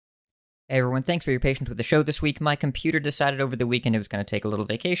Hey everyone, thanks for your patience with the show this week. My computer decided over the weekend it was going to take a little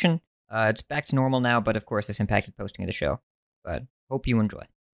vacation. It's back to normal now, but of course this impacted posting of the show. But hope you enjoy.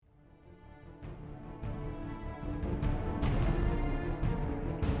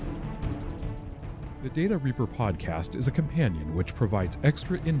 The Data Reaper podcast is a companion which provides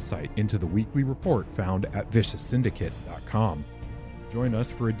extra insight into the weekly report found at vicioussyndicate.com. Join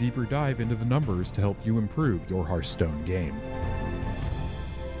us for a deeper dive into the numbers to help you improve your Hearthstone game.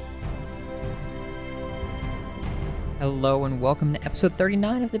 Hello and welcome to episode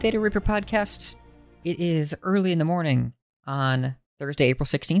 39 of the Data Reaper podcast. It is early in the morning on Thursday, April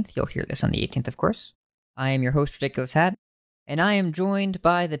 16th. You'll hear this on the 18th, of course. I am your host, Ridiculous Hat, and I am joined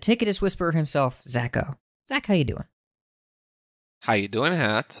by the ticketus whisperer himself, Zacho. Zach, how you doing? How you doing,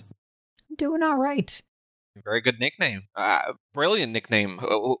 Hat? I'm doing all right. Very good nickname. Brilliant nickname.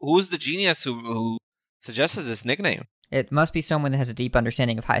 Who's the genius who suggested this nickname? It must be someone that has a deep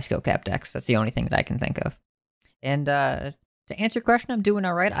understanding of high skill cap decks. That's the only thing that I can think of. And to answer your question, I'm doing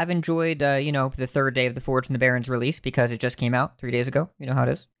all right. I've enjoyed, the third day of the Forge and the Barons release because it just came out 3 days ago. You know how it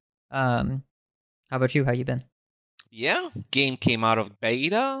is. How about you? How you been? Yeah, game came out of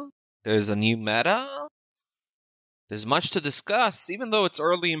beta. There's a new meta. There's much to discuss. Even though it's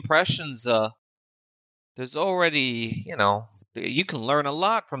early impressions, there's already, you can learn a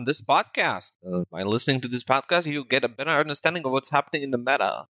lot from this podcast. By listening to this podcast, you get a better understanding of what's happening in the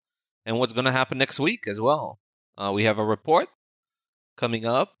meta and what's going to happen next week as well. We have a report coming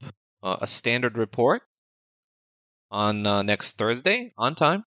up, a standard report on next Thursday, on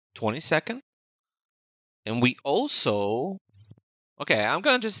time, 22nd. And we also, I'm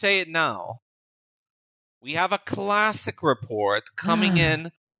going to just say it now. We have a classic report coming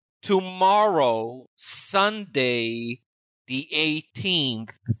in tomorrow, Sunday, the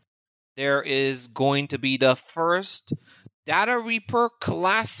 18th. There is going to be the first Data Reaper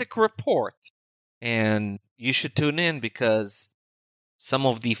Classic Report. And you should tune in because some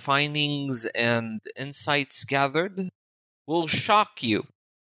of the findings and insights gathered will shock you.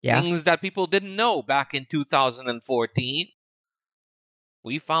 Yeah. Things that people didn't know back in 2014.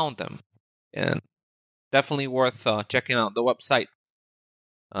 We found them. And definitely worth checking out the website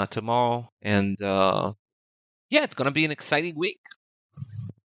tomorrow. And it's going to be an exciting week.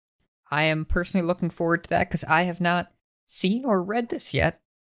 I am personally looking forward to that because I have not seen or read this yet.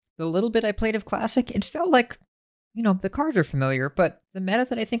 The little bit I played of Classic, it felt like, the cards are familiar, but the meta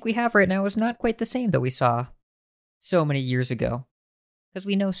that I think we have right now is not quite the same that we saw so many years ago. Because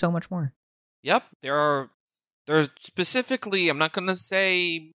we know so much more. Yep, there's specifically, I'm not going to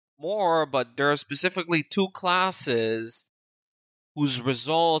say more, but there are specifically two classes whose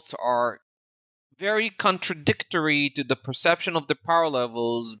results are very contradictory to the perception of the power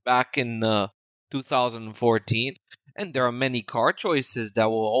levels back in 2014. And there are many card choices that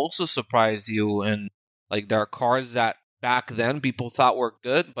will also surprise you. And there are cards that back then people thought were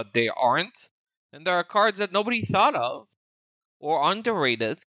good, but they aren't. And there are cards that nobody thought of or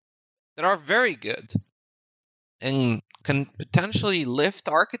underrated that are very good and can potentially lift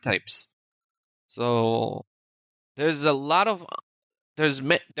archetypes. So there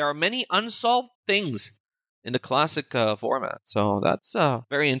are many unsolved things in the classic format. So that's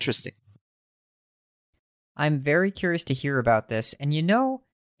very interesting. I'm very curious to hear about this. And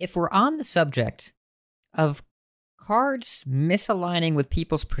if we're on the subject of cards misaligning with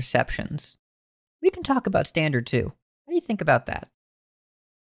people's perceptions, we can talk about Standard too. What do you think about that?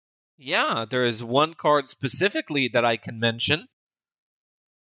 Yeah, there is one card specifically that I can mention.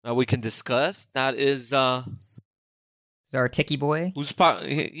 We can discuss. That is our Tiki Boy?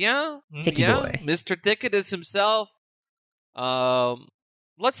 Tiki Boy. Mr. Ticket is himself.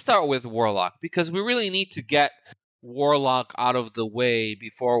 Let's start with Warlock, because we really need to get Warlock out of the way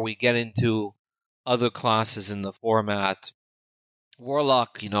before we get into other classes in the format.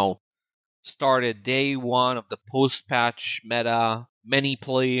 Warlock, started day one of the post-patch meta. Many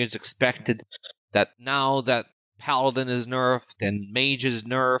players expected that now that Paladin is nerfed, and Mage is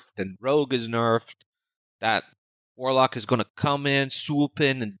nerfed, and Rogue is nerfed, that Warlock is going to come in, swoop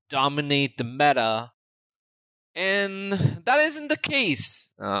in, and dominate the meta. And that isn't the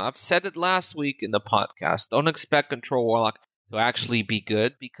case. I've said it last week in the podcast. Don't expect Control Warlock to actually be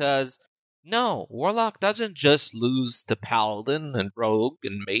good, because no, Warlock doesn't just lose to Paladin and Rogue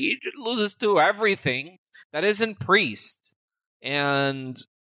and Mage. It loses to everything that isn't Priest. And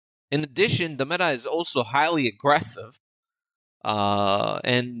in addition, the meta is also highly aggressive.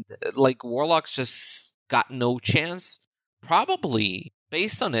 And Warlock's just got no chance. Probably,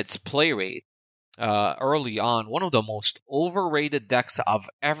 based on its play rate, early on, one of the most overrated decks I've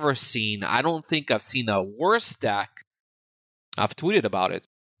ever seen. I don't think I've seen a worse deck. I've tweeted about it.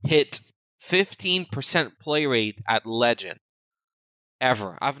 Hit 15% play rate at Legend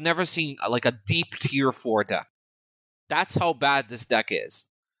ever. I've never seen like a deep tier 4 deck. That's how bad this deck is.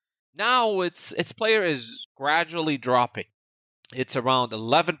 Now its player is gradually dropping. It's around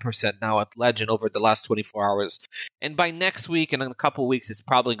 11% now at Legend over the last 24 hours. And by next week and in a couple weeks, it's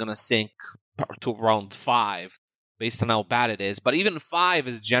probably going to sink to around 5 based on how bad it is. But even 5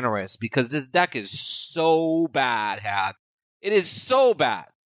 is generous because this deck is so bad, Hat. It is so bad.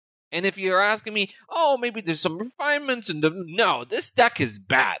 And if you're asking me, oh, maybe there's some refinements. No, this deck is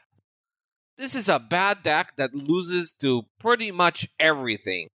bad. This is a bad deck that loses to pretty much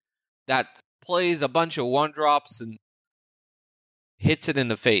everything. That plays a bunch of 1-drops and hits it in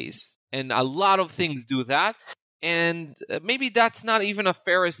the face. And a lot of things do that. And maybe that's not even a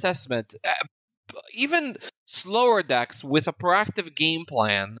fair assessment. Even slower decks with a proactive game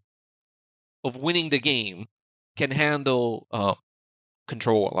plan of winning the game can handle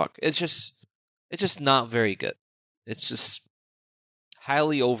Control Warlock. It's just not very good. It's just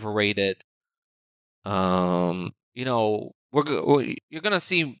highly overrated. You know, you're gonna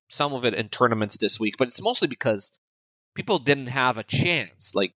see some of it in tournaments this week, but it's mostly because people didn't have a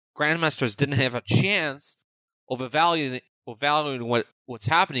chance. Like grandmasters didn't have a chance of evaluating what's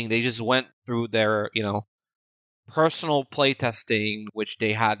happening. They just went through their personal playtesting, which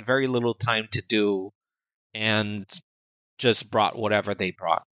they had very little time to do, and just brought whatever they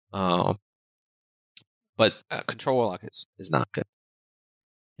brought. But Control Warlock is not good.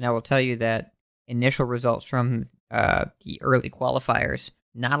 And I will tell you that initial results from the early qualifiers,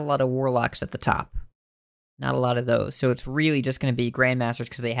 not a lot of Warlocks at the top. Not a lot of those. So it's really just going to be Grandmasters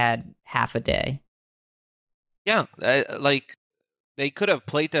because they had half a day. Yeah, like they could have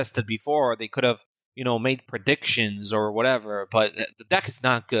playtested before. They could have, made predictions or whatever, but the deck is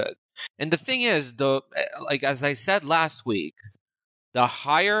not good. And the thing is, as I said last week, the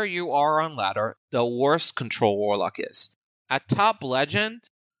higher you are on ladder, the worse Control Warlock is. At top Legend,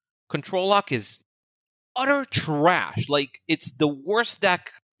 Control Warlock is utter trash. Like, it's the worst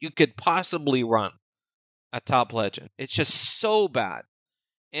deck you could possibly run at top Legend. It's just so bad.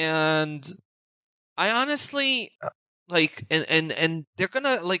 And I honestly, and they're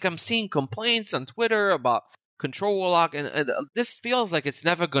gonna, I'm seeing complaints on Twitter about Control Warlock, and this feels like it's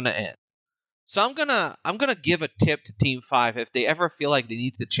never gonna end. So I'm gonna give a tip to Team 5 if they ever feel like they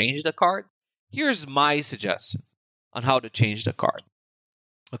need to change the card. Here's my suggestion on how to change the card.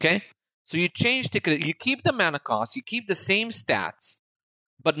 Okay? So you keep the mana cost, you keep the same stats,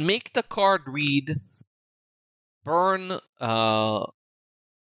 but make the card read burn the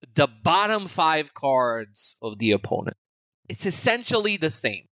bottom 5 cards of the opponent. It's essentially the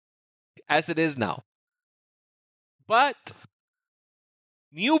same as it is now. But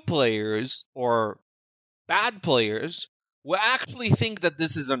new players or bad players will actually think that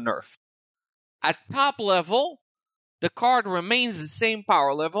this is a nerf. At top level, the card remains the same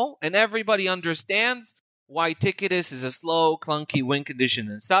power level, and everybody understands why Ticketus is a slow, clunky win condition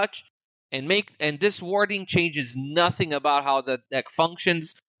and such. And this wording changes nothing about how the deck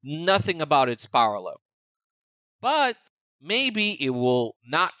functions, nothing about its power level. But maybe it will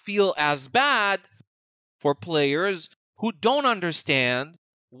not feel as bad for players who don't understand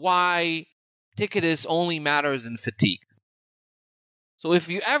why Ticketus only matters in fatigue. So if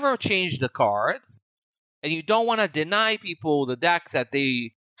you ever change the card, and you don't want to deny people the deck that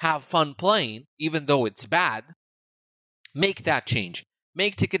they have fun playing, even though it's bad, make that change.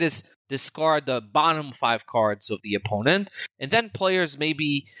 Make Ticketus discard the bottom 5 cards of the opponent, and then players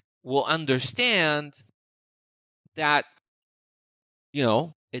maybe will understand that,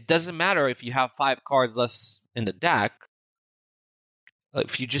 it doesn't matter if you have 5 cards less in the deck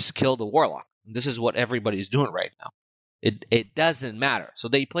if you just kill the Warlock. This is what everybody's doing right now. It doesn't matter. So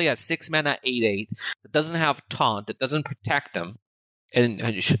they play a 6-mana 8/8 that doesn't have taunt, that doesn't protect them, and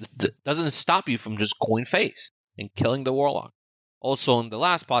doesn't stop you from just going face and killing the Warlock. Also, in the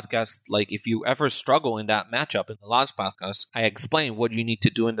last podcast, if you ever struggle in that matchup, in the last podcast, I explained what you need to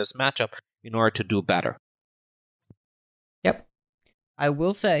do in this matchup in order to do better. Yep. I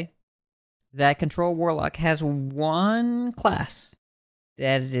will say that Control Warlock has one class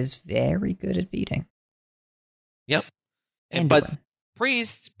that it is very good at beating. Yep. But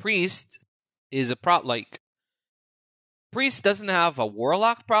Priest is a Priest doesn't have a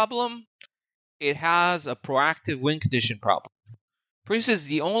Warlock problem. It has a proactive win condition problem. Priest is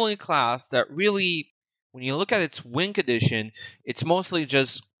the only class that really, when you look at its win condition, it's mostly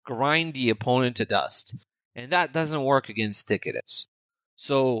just grind the opponent to dust. And that doesn't work against Ticketus.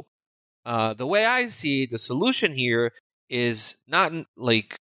 So, the way I see the solution here is not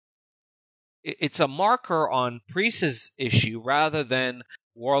it's a marker on Priest's issue rather than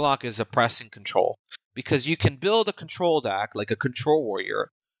Warlock is oppressing control. Because you can build a control deck, like a Control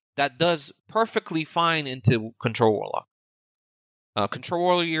Warrior, that does perfectly fine into Control Warlock. Control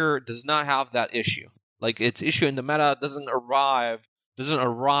Warrior does not have that issue. Like, its issue in the meta doesn't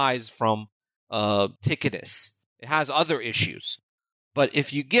arise from Ticketus. It has other issues. But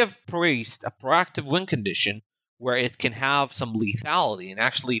if you give Priest a proactive win condition where it can have some lethality and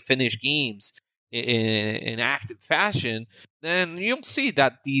actually finish games in active fashion, then you'll see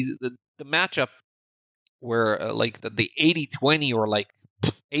that the matchup where like the 80-20 or like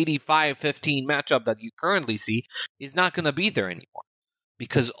 85-15 matchup that you currently see is not going to be there anymore.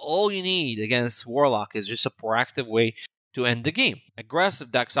 Because all you need against Warlock is just a proactive way to end the game.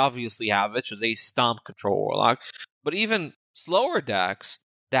 Aggressive decks obviously have it, which is they stomp Control Warlock. But even slower decks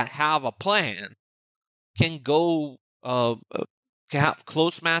that have a plan can go can have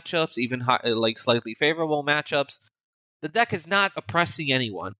close matchups, even like slightly favorable matchups. The deck is not oppressing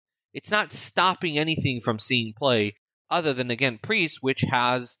anyone. It's not stopping anything from seeing play, other than, again, Priest, which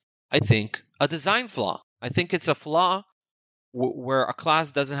has, I think, a design flaw. I think it's a flaw where a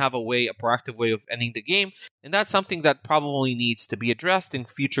class doesn't have a proactive way of ending the game, and that's something that probably needs to be addressed in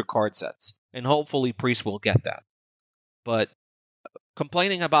future card sets, and hopefully Priest will get that. But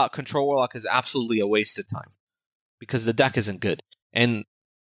complaining about Control Warlock is absolutely a waste of time, because the deck isn't good. And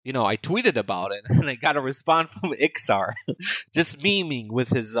I tweeted about it, and I got a response from Ixar, just memeing with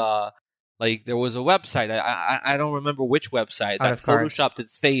his, there was a website, I don't remember which website, that photoshopped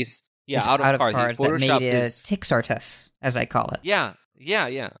his face. Yeah, out of cards that made his Tixartus, as I call it. Yeah.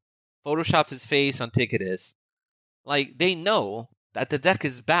 Photoshopped his face on Ticketus. Like, they know that the deck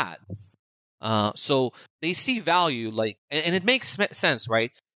is bad. So they see value, and it makes sense,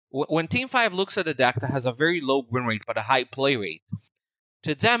 right? When Team 5 looks at a deck that has a very low win rate but a high play rate,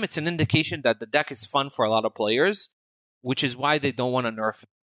 to them, it's an indication that the deck is fun for a lot of players, which is why they don't want to nerf it,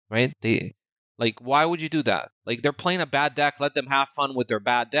 right? Why would you do that? Like, they're playing a bad deck, let them have fun with their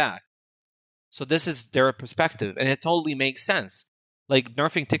bad deck. So this is their perspective, and it totally makes sense. Like,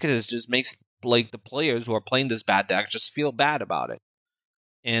 nerfing Ticketus just makes, the players who are playing this bad deck just feel bad about it.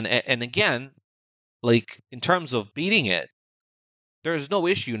 And again, in terms of beating it, there's no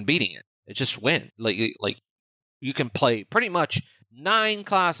issue in beating it. It just win. You can play pretty much 8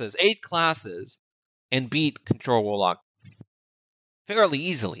 classes, and beat Control Warlock fairly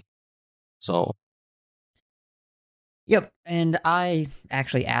easily. So. Yep, and I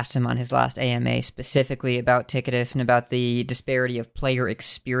actually asked him on his last AMA specifically about Ticketus and about the disparity of player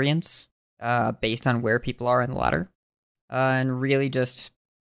experience based on where people are in the ladder. And really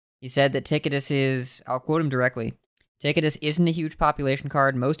he said that Ticketus is, I'll quote him directly, Ticketus isn't a huge population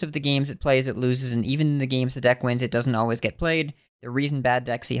card. Most of the games it plays, it loses, and even in the games the deck wins, it doesn't always get played. The reason bad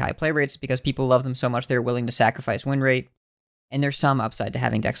decks see high play rates is because people love them so much they're willing to sacrifice win rate, and there's some upside to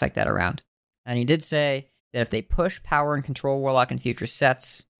having decks like that around. And he did say that if they push Power and Control Warlock in future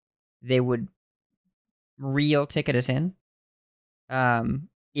sets, they would reel Ticketus in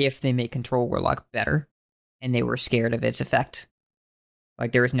if they make Control Warlock better, and they were scared of its effect.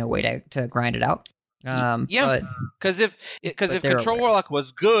 There was no way to grind it out. Because if Control Warlock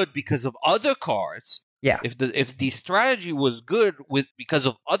was good because of other cards, if the strategy was good because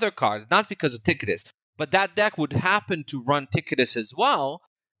of other cards, not because of Ticketus, but that deck would happen to run Ticketus as well,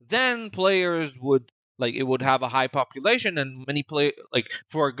 then players would it would have a high population, and many play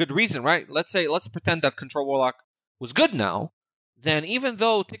for a good reason, right? Let's pretend that Control Warlock was good now. Then even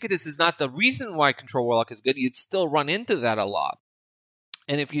though Ticketus is not the reason why Control Warlock is good, you'd still run into that a lot.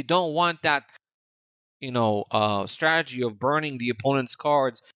 And if you don't want that, strategy of burning the opponent's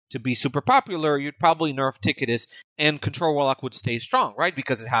cards to be super popular, you'd probably nerf Ticketus, and Control Warlock would stay strong, right?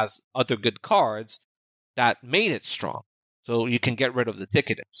 Because it has other good cards that made it strong. So you can get rid of the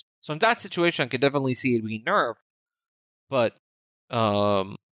Ticketus. So in that situation, I could definitely see it being nerfed. But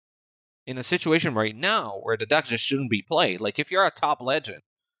in a situation right now where the deck just shouldn't be played, if you're a top legend,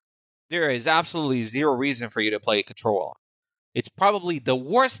 there is absolutely zero reason for you to play Control Warlock. It's probably the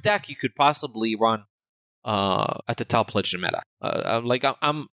worst deck you could possibly run at the top legend meta.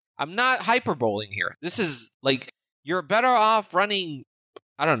 I'm not hyperboling here. This is you're better off running,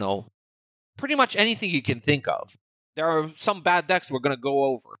 I don't know, pretty much anything you can think of. There are some bad decks we're gonna go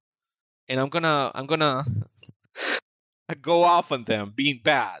over, and I'm gonna go off on them being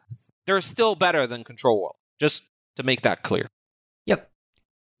bad. They're still better than Control Warlock, just to make that clear. Yep.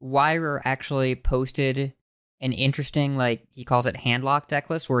 Wyrer actually posted an interesting, he calls it handlock deck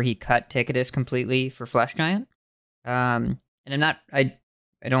list, where he cut Ticketus completely for Flesh Giant. And I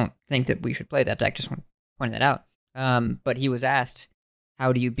don't think that we should play that deck, just want to point that out. But he was asked,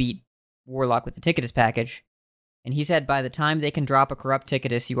 how do you beat Warlock with the Ticketus package? And he said by the time they can drop a Corrupt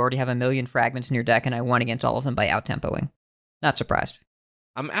Ticketus, you already have 1 million fragments in your deck, and I won against all of them by out-tempoing. Not surprised.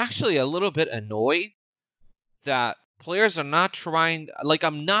 I'm actually a little bit annoyed that players are not trying... Like,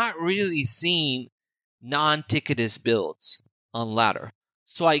 I'm not really seeing non-Ticketus builds on ladder.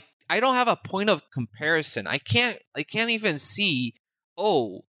 So I don't have a point of comparison. I can't even see,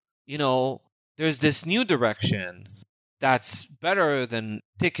 there's this new direction that's better than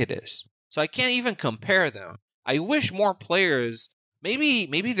Ticketus. So I can't even compare them. I wish more players,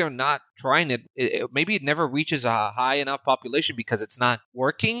 maybe they're not trying it. Maybe it never reaches a high enough population because it's not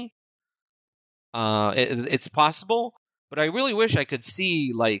working. It's possible, but I really wish I could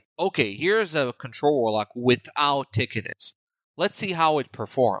see, like, okay, here's a Control Warlock without Ticketus. Let's see how it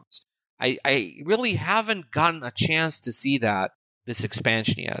performs. I really haven't gotten a chance to see that this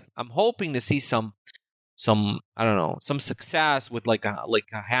expansion yet. I'm hoping to see some I don't know, some success with like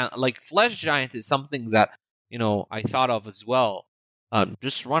Flesh Giant is something that I thought of as well.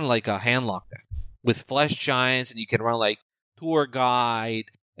 Just run like a handlock deck with Flesh Giants, and you can run like Tour Guide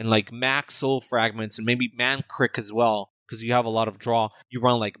and like Max Soul Fragments and maybe Mankrik as well, because you have a lot of draw. You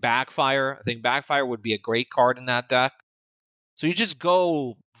run like Backfire. I think Backfire would be a great card in that deck. So you just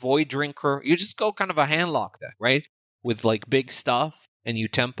go Void Drinker. You just go kind of a handlock deck, right? With like big stuff, and you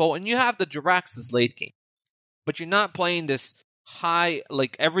tempo, and you have the Jiraxxus late game. But you're not playing this high,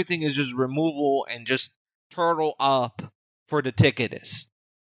 like everything is just removal and just turtle up for the Ticketus.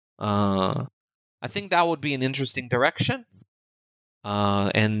 I think that would be an interesting direction.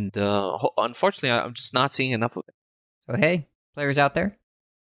 Unfortunately, I'm just not seeing enough of it. So hey, players out there,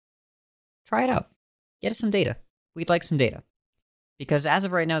 try it out. Get us some data. We'd like some data. Because as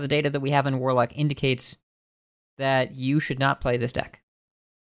of right now, the data that we have in Warlock indicates that you should not play this deck.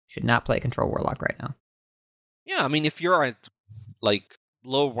 Should not play Control Warlock right now. Yeah, I mean, if you're at, like,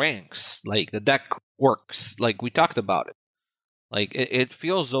 low ranks, like, the deck works. Like, we talked about it. Like, it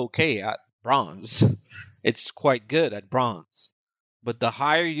feels okay at bronze. It's quite good at bronze. But the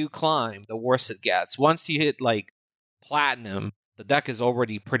higher you climb, the worse it gets. Once you hit, like, platinum, the deck is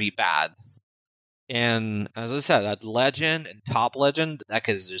already pretty bad. And, as I said, at legend and top legend, the deck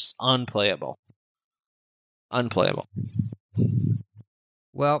is just unplayable. Unplayable.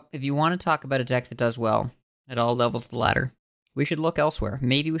 Well, if you want to talk about a deck that does well at all levels of the ladder, we should look elsewhere.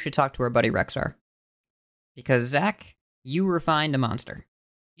 Maybe we should talk to our buddy Rexar. Because, Zach, you refined a monster.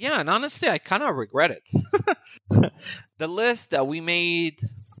 Yeah, and honestly, I kind of regret it. The list that we made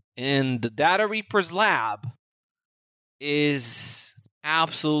in the Data Reaper's lab is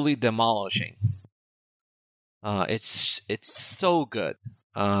absolutely demolishing. It's so good.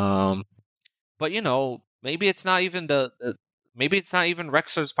 But maybe it's not even maybe it's not even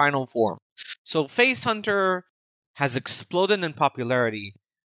Rexar's final form. So Face Hunter has exploded in popularity.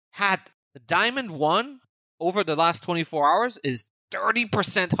 Had Diamond 1 over the last 24 hours is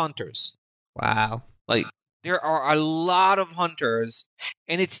 30% hunters. Wow. Like, there are a lot of hunters,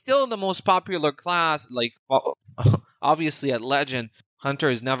 and it's still the most popular class. Like, obviously at Legend, Hunter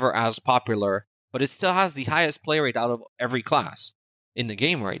is never as popular, but it still has the highest play rate out of every class in the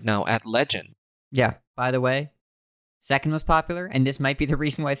game right now at Legend. Yeah, by the way, second most popular, and this might be the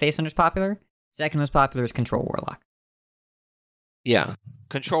reason why Face Hunter's popular, second most popular is Control Warlock. Yeah,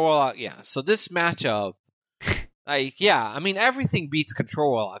 Control Warlock, yeah. So this matchup, I mean, everything beats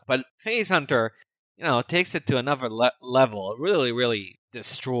Control Warlock, but Face Hunter, takes it to another level. It really, really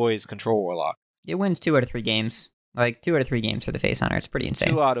destroys Control Warlock. It wins 2 out of 3 games. Like, 2 out of 3 games for the Face Hunter. It's pretty insane.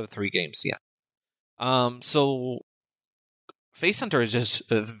 2 out of 3 games, yeah. So Face Hunter is just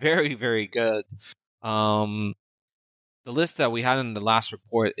very, very good. The list that we had in the last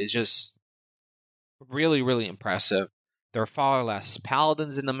report is just really, really impressive. There are far less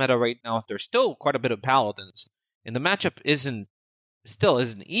Paladins in the meta right now. There's still quite a bit of Paladins, and the matchup isn't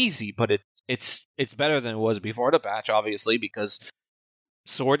easy, but it's better than it was before the patch, obviously, because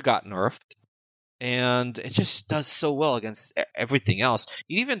Sword got nerfed, and it just does so well against everything else.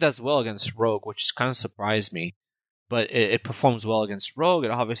 It even does well against Rogue, which kind of surprised me, but it performs well against Rogue.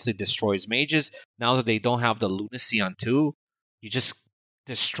 It obviously destroys mages. Now that they don't have the Lunacy on 2, you just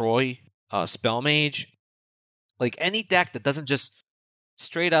destroy Spell Mage. Like, any deck that doesn't just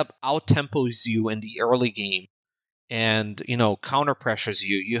straight up out-tempos you in the early game and, counter-pressures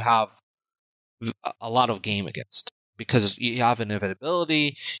you, you have a lot of game against. Because you have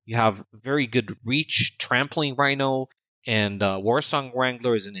inevitability, you have very good reach, Trampling Rhino, and Warsong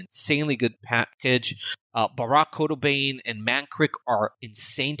Wrangler is an insanely good package. Barak Kodobane and Mankrik are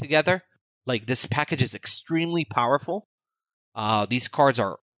insane together. Like, this package is extremely powerful. These cards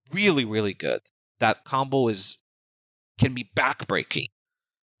are really, really good. That combo can be backbreaking.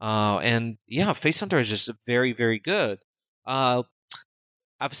 And yeah, Face Hunter is just very, very good. I've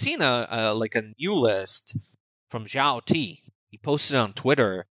seen a new list from Zhao T. He posted on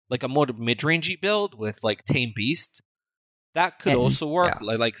Twitter like a more mid-rangey build with like Tame Beast. That could also work,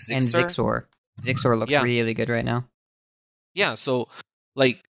 like Zixor. And Zixor. Zixor looks really good right now. Yeah, so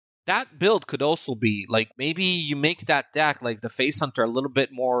like that build could also be like maybe you make that deck like the Face Hunter a little bit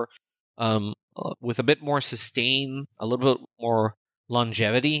more with a bit more sustain, a little bit more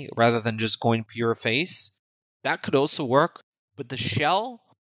longevity rather than just going pure face. That could also work, but the shell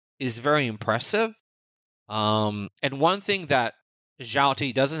is very impressive. And one thing that Zhao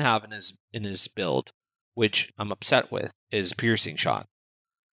Ti doesn't have in his build, which I'm upset with, is Piercing Shot.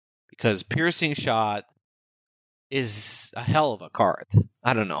 Because Piercing Shot is a hell of a card.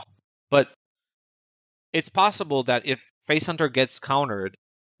 I don't know. But it's possible that if Face Hunter gets countered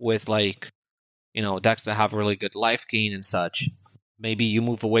with decks that have really good life gain and such, maybe you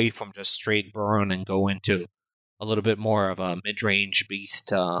move away from just straight burn and go into a little bit more of a mid-range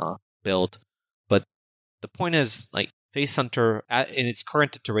beast build. But the point is, like, Face Hunter in its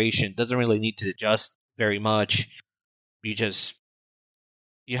current iteration doesn't really need to adjust very much.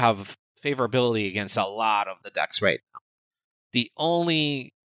 You have favorability against a lot of the decks right now. The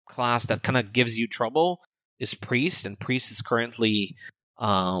only class that kind of gives you trouble is Priest, and Priest is currently,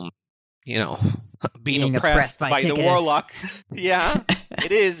 being oppressed by the Warlock. Yeah,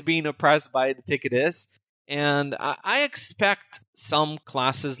 it is being oppressed by the Ticketus. And I expect some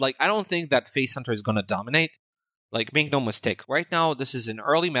classes, like, I don't think that Face Hunter is going to dominate. Like, make no mistake. Right now, this is an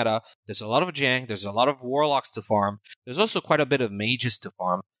early meta. There's a lot of Jank. There's a lot of Warlocks to farm. There's also quite a bit of Mages to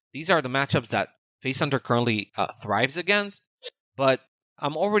farm. These are the matchups that Face Hunter currently thrives against. But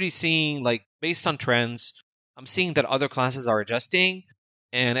I'm already seeing, like, based on trends, I'm seeing that other classes are adjusting.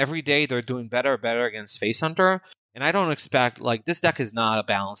 And every day they're doing better against Face Hunter. And I don't expect, like, this deck is not a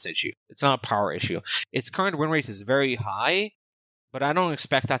balance issue. It's not a power issue. Its current win rate is very high, but I don't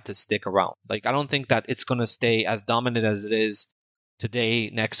expect that to stick around. Like, I don't think that it's going to stay as dominant as it is today,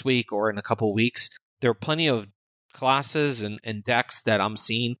 next week, or in a couple weeks. There are plenty of classes and decks that I'm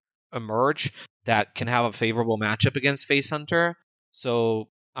seeing emerge that can have a favorable matchup against Face Hunter. So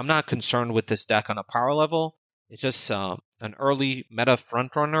I'm not concerned with this deck on a power level. It's just an early meta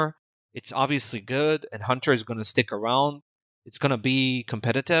frontrunner. It's obviously good, and Hunter is going to stick around. It's going to be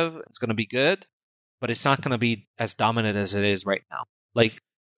competitive. It's going to be good, but it's not going to be as dominant as it is right now. Like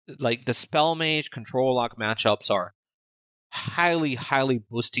the Spell Mage Control Lock matchups are highly, highly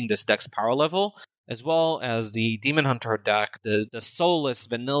boosting this deck's power level, as well as the Demon Hunter deck, the soulless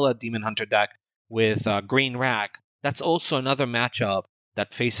vanilla Demon Hunter deck with Green Rack. That's also another matchup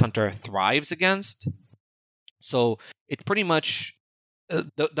that Face Hunter thrives against. So it pretty much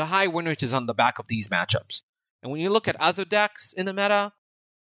the high win rate is on the back of these matchups. And when you look at other decks in the meta,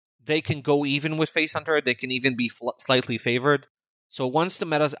 they can go even with Face Hunter. They can even be slightly favored. So once the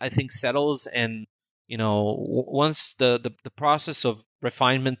meta, I think, settles, and once the process of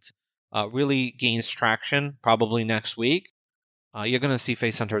refinement really gains traction, probably next week, you're going to see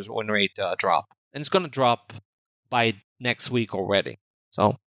Face Hunter's win rate drop, and it's going to drop by next week already.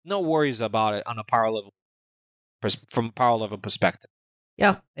 So no worries about it on a power level from a power level perspective.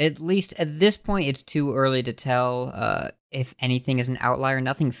 Yeah, at least at this point, it's too early to tell if anything is an outlier.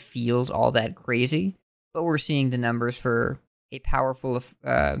 Nothing feels all that crazy, but we're seeing the numbers for a powerful,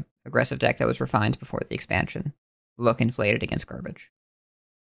 aggressive deck that was refined before the expansion look inflated against garbage.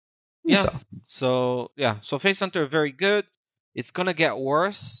 Yeah. So Face Hunter very good. It's gonna get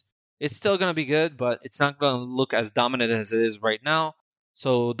worse. It's still gonna be good, but it's not gonna look as dominant as it is right now.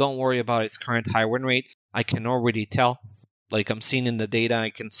 So don't worry about its current high win rate. I can already tell. Like, I'm seeing in the data, I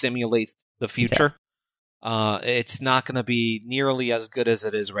can simulate the future. Yeah. It's not going to be nearly as good as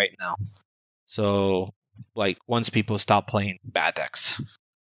it is right now. So, like, once people stop playing bad decks.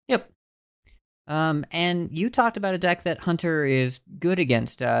 Yep. And you talked about a deck that Hunter is good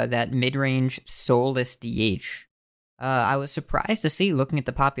against, that mid-range soulless DH. I was surprised to see, looking at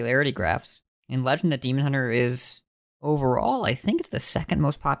the popularity graphs, in Legend that Demon Hunter is, overall, I think it's the second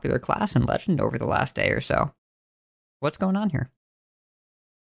most popular class in Legend over the last day or so. What's going on here?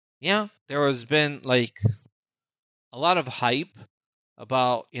 Yeah, there has been, like, a lot of hype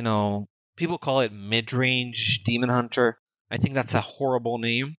about, people call it mid-range Demon Hunter. I think that's a horrible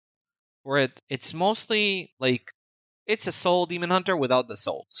name for it. It's mostly, like, it's a soul Demon Hunter without the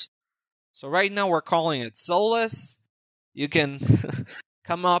souls. So right now we're calling it soulless. You can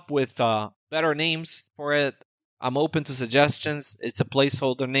come up with better names for it. I'm open to suggestions. It's a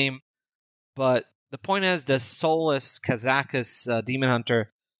placeholder name. But the point is, the soulless Kazakus Demon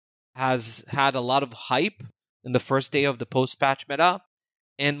Hunter has had a lot of hype in the first day of the post-patch meta,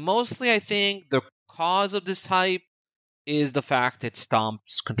 And mostly I think the cause of this hype is the fact it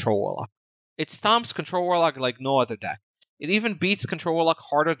stomps Control Warlock. It stomps Control Warlock like no other deck. It even beats Control Warlock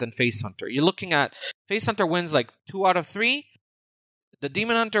harder than Face Hunter. You're looking at Face Hunter wins like 2 out of 3. The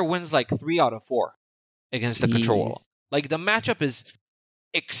Demon Hunter wins like 3 out of 4 against the Control Warlock. Like, the matchup is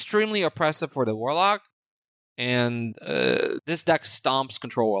extremely oppressive for the Warlock, and this deck stomps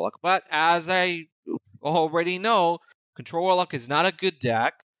Control Warlock. But as I already know, Control Warlock is not a good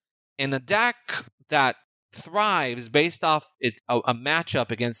deck, and a deck that thrives based off a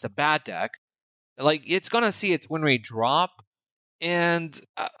matchup against a bad deck, like, it's going to see its win rate drop. And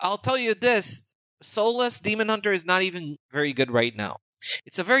I'll tell you this, Soulless Demon Hunter is not even very good right now.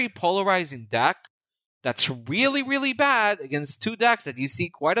 It's a very polarizing deck that's really, really bad against 2 decks that you see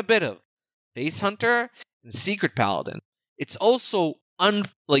quite a bit of, Face Hunter and Secret Paladin. It's also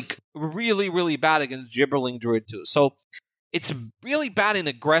really, really bad against Gibberling Druid too. So it's really bad in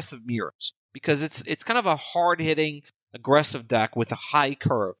aggressive mirrors, because it's kind of a hard-hitting, aggressive deck with a high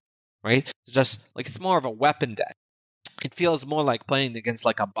curve, right? It's just like, it's more of a weapon deck. It feels more like playing against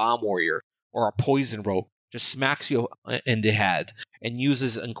like a Bomb Warrior or a Poison Rogue. Just smacks you in the head and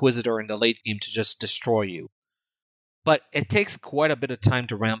uses Inquisitor in the late game to just destroy you. But it takes quite a bit of time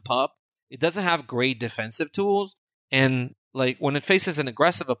to ramp up. It doesn't have great defensive tools, and like, when it faces an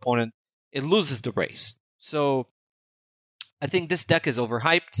aggressive opponent, it loses the race. So I think this deck is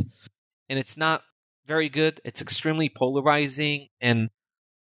overhyped, and it's not very good. It's extremely polarizing, and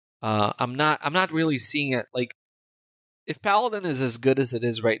I'm not really seeing it. Like, if Paladin is as good as it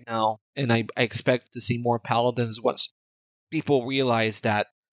is right now, and I expect to see more Paladins once people realize that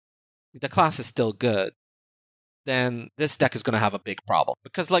the class is still good, then this deck is going to have a big problem.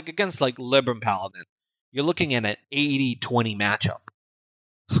 Because like, against like Libram Paladin, you're looking at an 80-20 matchup.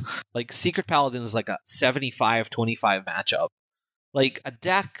 Like, Secret Paladin is like a 75-25 matchup. Like, a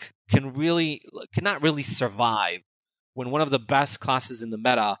deck cannot really survive when one of the best classes in the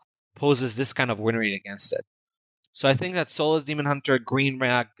meta poses this kind of win rate against it. So I think that Soulless Demon Hunter Green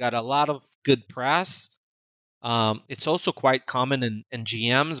Rag got a lot of good press. It's also quite common in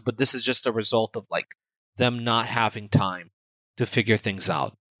GMs, but this is just a result of like them not having time to figure things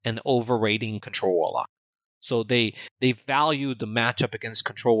out and overrating Control Warlock. So they value the matchup against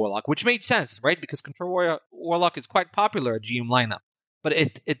Control Warlock, which made sense, right? Because Control Warlock is quite popular at GM lineup. But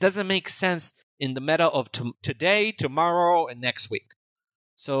it doesn't make sense in the meta of today, tomorrow, and next week.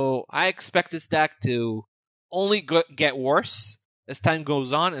 So I expect this deck to only get worse as time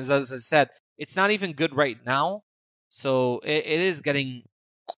goes on. As I said, it's not even good right now. So it's getting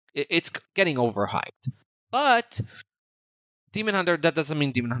overhyped. But Demon Hunter, that doesn't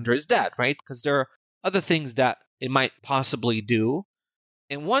mean Demon Hunter is dead, right? Because there are other things that it might possibly do.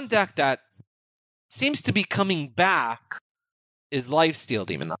 And one deck that seems to be coming back is Lifesteal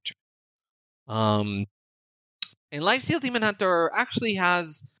Demon Hunter. And Lifesteal Demon Hunter actually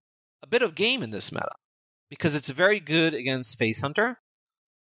has a bit of game in this meta, because it's very good against Face Hunter,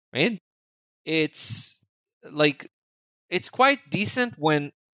 right? It's quite decent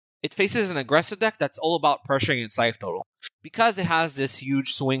when it faces an aggressive deck that's all about pressuring its life total. Because it has this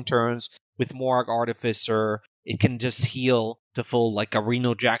huge swing turns with Morag Artificer, it can just heal to full, like a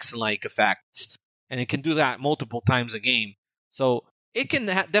Reno Jackson-like effects, and it can do that multiple times a game. So it can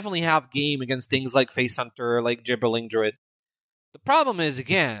definitely have game against things like Face Hunter, like Gibberling Druid. The problem is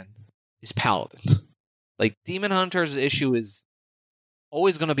Paladin. Like, Demon Hunter's issue is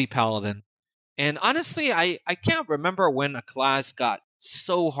always going to be Paladin. And honestly, I can't remember when a class got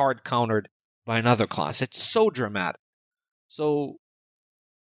so hard countered by another class. It's so dramatic. So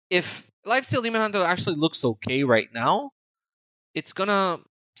if Lifesteal Demon Hunter actually looks okay right now, it's going to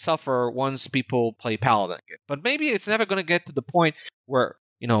suffer once people play Paladin again. But maybe it's never going to get to the point where,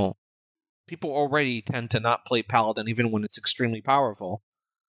 people already tend to not play Paladin even when it's extremely powerful.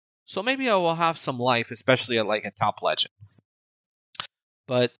 So maybe I will have some life, especially at like a top legend.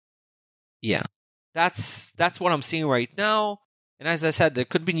 But yeah, that's what I'm seeing right now. And as I said, there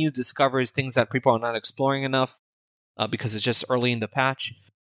could be new discoveries, things that people are not exploring enough because it's just early in the patch.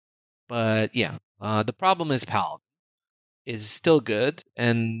 But yeah, the problem is Paladin is still good,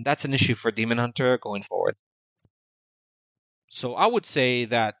 and that's an issue for Demon Hunter going forward. So I would say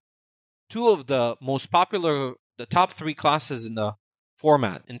that two of the most popular, the top 3 classes in the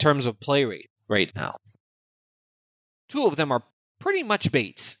format in terms of play rate right now, 2 of them are pretty much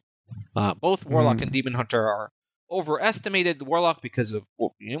baits. Both Warlock and Demon Hunter are overestimated. Warlock because of,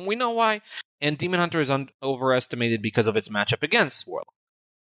 we know why, and Demon Hunter is overestimated because of its matchup against Warlock.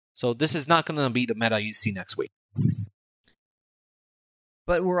 So this is not going to be the meta you see next week.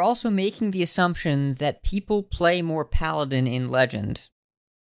 But we're also making the assumption that people play more Paladin in Legend.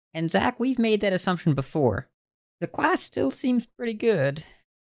 And Zach, we've made that assumption before. The class still seems pretty good,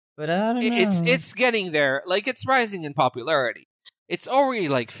 but I don't know. It's getting there. Like, it's rising in popularity. It's already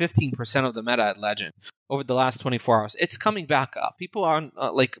like 15% of the meta at Legend over the last 24 hours. It's coming back up. People are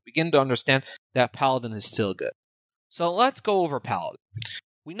begin to understand that Paladin is still good. So let's go over Paladin.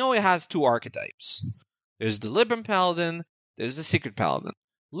 We know it has two archetypes. There's the Libram Paladin, there's the Secret Paladin.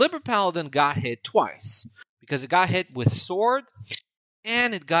 Libram Paladin got hit twice because it got hit with Sword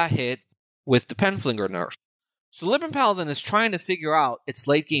and it got hit with the Penflinger nerf. So Libram Paladin is trying to figure out its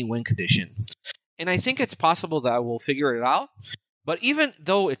late game win condition. And I think it's possible that we'll figure it out. But even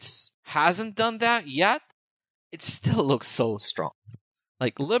though it hasn't done that yet, it still looks so strong.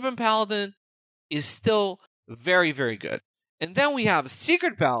 Like, Libram Paladin is still very, very good. And then we have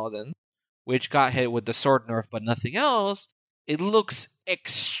Secret Paladin, which got hit with the Sword nerf but nothing else. It looks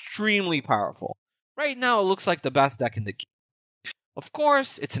extremely powerful. Right now, it looks like the best deck in the game. Of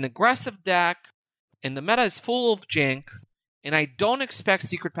course, it's an aggressive deck, and the meta is full of jank, and I don't expect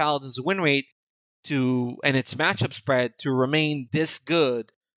Secret Paladin's win rate and its matchup spread to remain this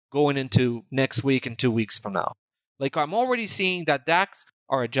good going into next week and 2 weeks from now. Like, I'm already seeing that decks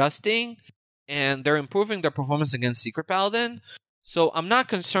are adjusting, and they're improving their performance against Secret Paladin, so I'm not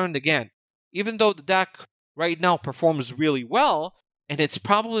concerned again. Even though the deck right now performs really well, and it's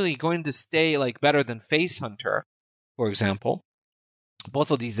probably going to stay better than Face Hunter, for example. Both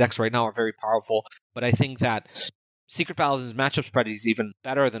of these decks right now are very powerful, but I think that Secret Paladin's matchup spread is even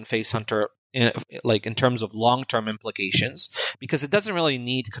better than Face Hunter in terms of long-term implications, because it doesn't really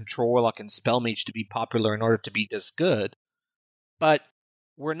need Control Warlock and Spell Mage to be popular in order to be this good. But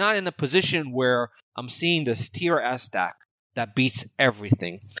we're not in a position where I'm seeing this tier S deck that beats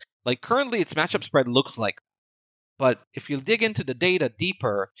everything. Like, currently its matchup spread looks like that. But if you dig into the data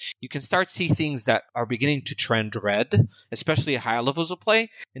deeper, you can start to see things that are beginning to trend red, especially at higher levels of play.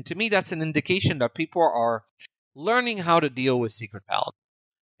 And to me, that's an indication that people are learning how to deal with Secret Paladin.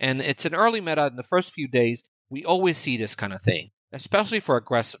 And it's an early meta. In the first few days, we always see this kind of thing, especially for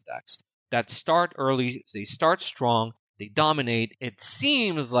aggressive decks that start early, they start strong, they dominate. It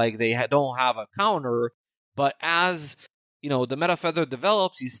seems like they don't have a counter, but as the meta further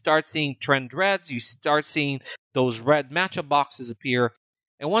develops, you start seeing trend reds, you start seeing those red matchup boxes appear.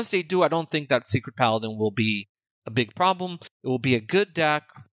 And once they do, I don't think that Secret Paladin will be a big problem. It will be a good deck,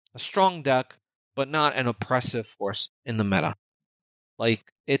 a strong deck, but not an oppressive force in the meta. I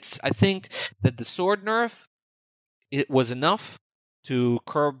think that the Sword nerf, it was enough to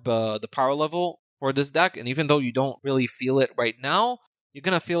curb the power level for this deck, and even though you don't really feel it right now, you're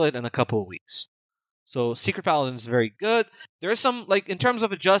going to feel it in a couple of weeks. So Secret Paladin is very good. There are some, in terms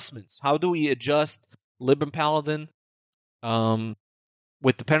of adjustments, how do we adjust Libram Paladin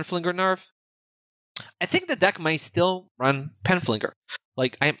with the Penflinger nerf? I think the deck might still run Penflinger.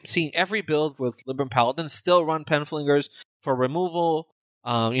 I'm seeing every build with Libram Paladin still run Penflingers for removal,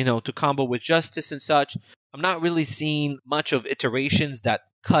 to combo with Justice and such. I'm not really seeing much of iterations that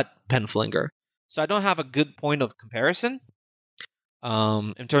cut Penflinger. So I don't have a good point of comparison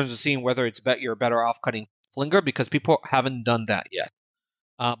in terms of seeing whether you're better off cutting Flinger, because people haven't done that yet.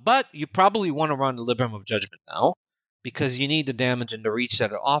 But you probably want to run the Libram of Judgment now, because you need the damage and the reach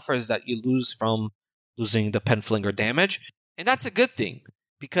that it offers that you lose from losing the Penflinger damage. And that's a good thing,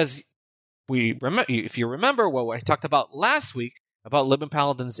 because if you remember what I talked about last week about Libram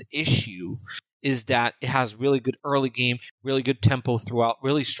Paladin's issue, is that it has really good early game, really good tempo throughout,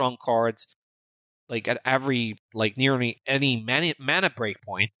 really strong cards, at every, nearly any mana break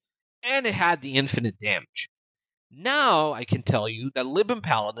point, and it had the infinite damage. Now I can tell you that Libram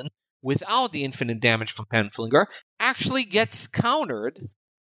Paladin, without the infinite damage from Penflinger, actually gets countered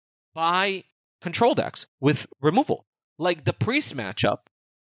by control decks with removal. The Priest matchup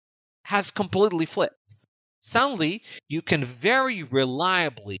has completely flipped. Suddenly, you can very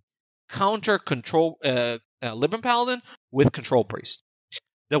reliably counter control Libram Paladin with Control Priest.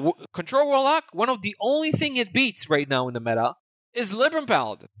 The Control Warlock, one of the only thing it beats right now in the meta, is Libram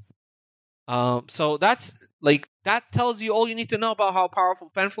Paladin. So that's that tells you all you need to know about how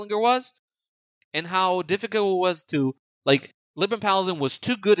powerful Penflinger was, and how difficult it was to Libram Paladin was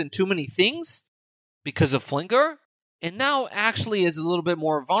too good in too many things because of Flinger, and now actually is a little bit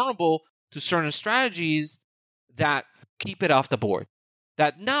more vulnerable to certain strategies that keep it off the board.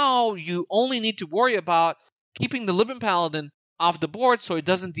 That now you only need to worry about keeping the Libram Paladin off the board so it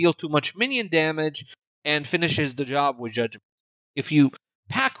doesn't deal too much minion damage and finishes the job with Judgment. If you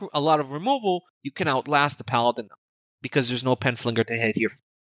pack a lot of removal, you can outlast the Paladin because there's no Penflinger to hit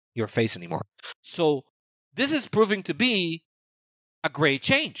your face anymore. So this is proving to be a great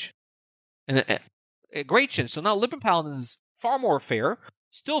change. And a great change. So now Libram Paladin is far more fair,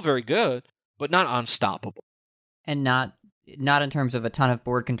 Still very good, but not unstoppable. And not in terms of a ton of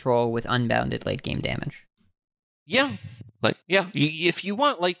board control with unbounded late game damage. Yeah. If you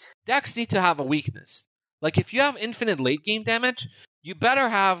want, decks need to have a weakness. Like, if you have infinite late game damage, you better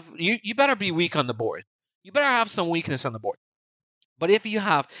have, you better be weak on the board. You better have some weakness on the board. But if you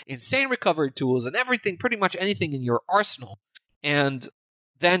have insane recovery tools and everything, pretty much anything in your arsenal, and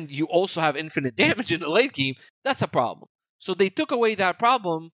then you also have infinite damage in the late game, that's a problem. So they took away that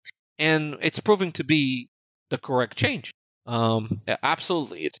problem, and it's proving to be the correct change.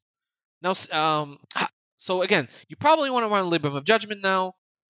 Absolutely. Now, so again, you probably want to run Libram of Judgment now.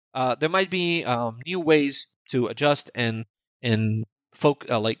 There might be new ways to adjust and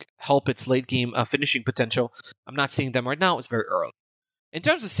help its late game finishing potential. I'm not seeing them right now. It's very early. In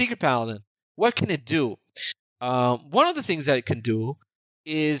terms of Secret Paladin, what can it do? One of the things that it can do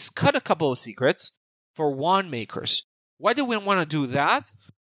is cut a couple of secrets for wand makers. Why do we want to do that?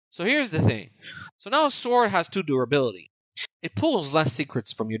 So here's the thing. So now Sword has 2 durability. It pulls less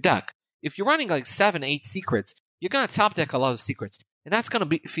secrets from your deck. If you're running 7, 8 secrets, you're going to top deck a lot of secrets, and that's going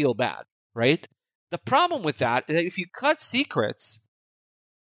to feel bad, right? The problem with that is that if you cut secrets,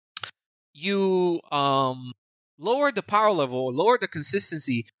 you lower the power level, lower the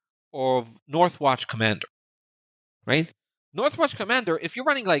consistency of Northwatch Commander, right? Northwatch Commander, if you're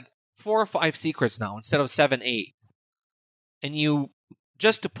running 4 or 5 secrets now instead of 7, 8, and you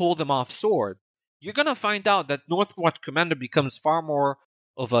just to pull them off Sword, you're going to find out that Northwatch Commander becomes far more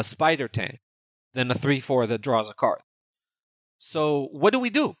of a spider tank than a 3/4 that draws a card. So what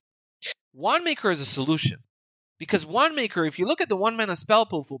do? Wand Maker is a solution. Because Wand Maker, if you look at the 1-mana spell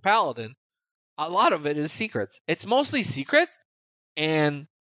pool for Paladin, a lot of it is secrets. It's mostly secrets and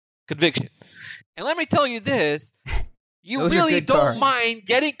conviction. And let me tell you this, you really don't mind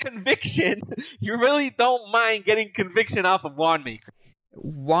getting conviction. You really don't mind getting conviction off of Wand Maker.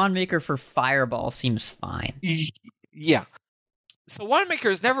 Wand Maker for Fireball seems fine. Yeah. So Wand Maker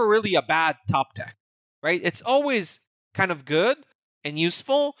is never really a bad top deck, right? It's always kind of good and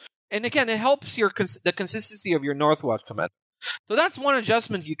useful. And again, it helps the consistency of your Northwatch Commander. So that's one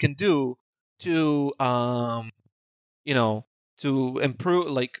adjustment you can do to, to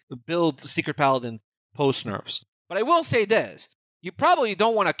improve, build Secret Paladin post nerfs. But I will say this: you probably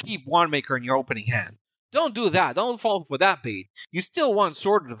don't want to keep Wand Maker in your opening hand. Don't do that. Don't fall for that bait. You still want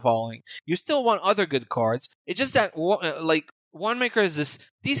Sword of the Falling. You still want other good cards. It's just that, Wand Maker is this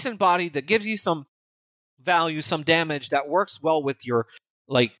decent body that gives you some value, some damage that works well with your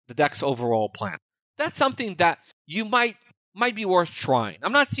the deck's overall plan. That's something that you might be worth trying.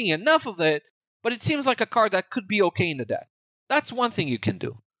 I'm not seeing enough of it, but it seems like a card that could be okay in the deck. That's one thing you can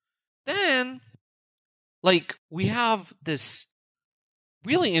do. Then, we have this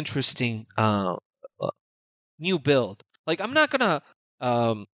really interesting new build. I'm not gonna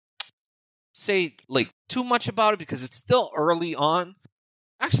say too much about it because it's still early on.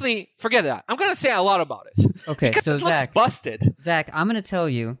 Actually, forget that. I'm gonna say a lot about it. Okay, because so it looks busted. Zach, I'm gonna tell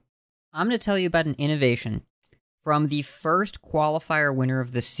you about an innovation from the first qualifier winner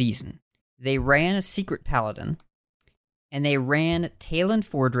of the season. They ran a Secret Paladin, and they ran Talon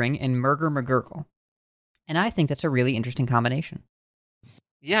Fordring and Murger McGurgle. And I think that's a really interesting combination.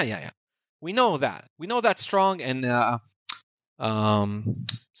 Yeah. We know that. We know that's strong, and some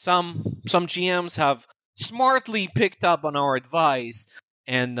GMs have smartly picked up on our advice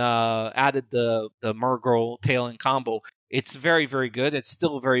and added the Murgle Talon combo. It's very, very good. It's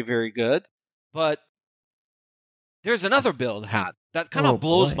still very, very good. But there's another build that kind of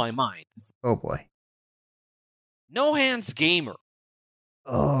blows my mind. Oh boy. No Hands Gamer.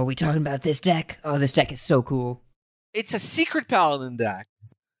 Oh, are we talking about this deck? Oh, this deck is so cool. It's a Secret Paladin deck,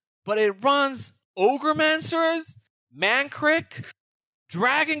 but it runs Ogremancers, Mankrik,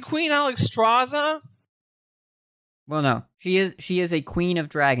 Dragon Queen Alexstrasza. Well, no. She is a Queen of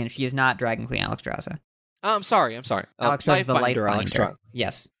Dragons. She is not Dragon Queen Alexstrasza. I'm sorry. Alexstrasza the Lightbinder.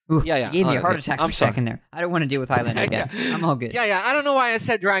 Yes. Ooh, yeah. You gave me a heart attack for a second there. I don't want to deal with Highlander again. I'm all good. Yeah. I don't know why I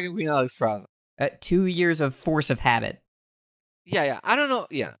said Dragon Queen Alexstrasza. 2 years of force of habit. Yeah. I don't know.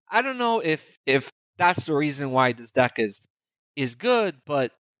 Yeah. I don't know if that's the reason why this deck is good,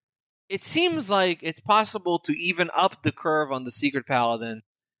 but it seems like it's possible to even up the curve on the Secret Paladin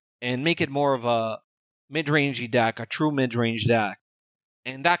and make it more of a mid-rangey deck, a true mid-range deck.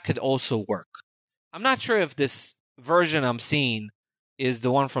 And that could also work. I'm not sure if this version I'm seeing is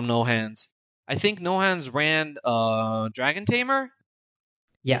the one from No Hands. I think No Hands ran Dragon Tamer?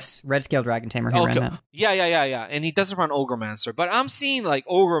 Yes, Red Scale Dragon Tamer. He ran that. Yeah. And he doesn't run Ogremancers. But I'm seeing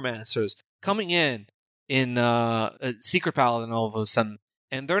Ogremancers coming in Secret Paladin all of a sudden.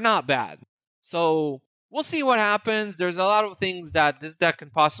 And they're not bad. So we'll see what happens. There's a lot of things that this deck can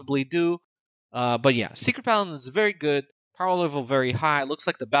possibly do. But yeah, Secret Paladin is very good. Power level very high. Looks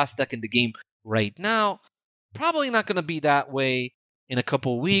like the best deck in the game right now. Probably not going to be that way in a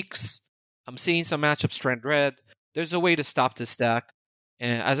couple weeks. I'm seeing some matchups trend red. There's a way to stop this deck.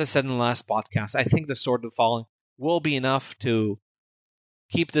 And as I said in the last podcast, I think the Sword of Falling will be enough to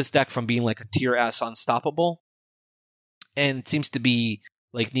keep this deck from being like a tier S unstoppable. And it seems to be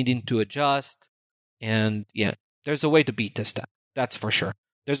like needing to adjust. And yeah, there's a way to beat this deck. That's for sure.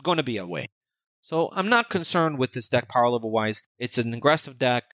 There's going to be a way. So I'm not concerned with this deck power level wise. It's an aggressive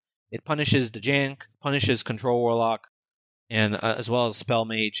deck. It punishes the Jank, punishes Control Warlock, and as well as Spell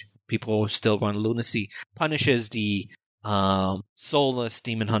Mage. People still run Lunacy. Punishes the Soulless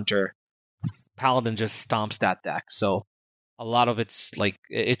Demon Hunter. Paladin just stomps that deck. So a lot of its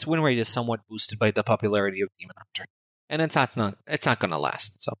win rate is somewhat boosted by the popularity of Demon Hunter, and it's not going to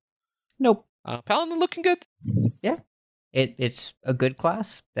last. So Nope. Paladin looking good. Yeah. It's a good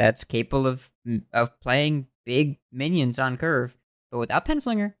class that's capable of playing big minions on curve, but without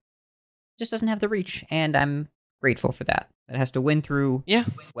Penflinger, just doesn't have the reach, and I'm grateful for that. It has to win through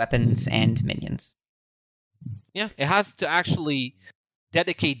weapons and minions. Yeah, it has to actually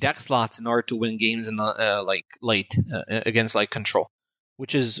dedicate deck slots in order to win games in the late against like Control,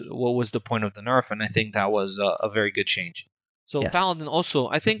 which is what was the point of the nerf, and I think that was a very good change. So yes. Paladin also,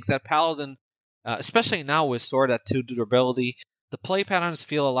 I think that Paladin, especially now with Sword at 2 durability, the play patterns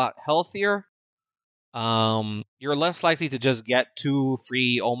feel a lot healthier. You're less likely to just get 2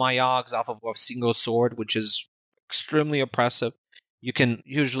 free Omayogs off of a single sword, which is extremely oppressive. You can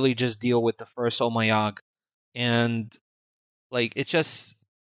usually just deal with the first Omayog, and like it's a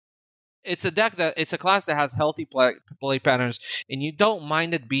class that has healthy play patterns, and you don't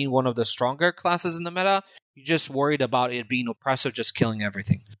mind it being one of the stronger classes in the meta. You're just worried about it being oppressive, just killing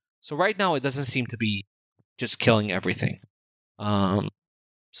everything. So right now, it doesn't seem to be just killing everything.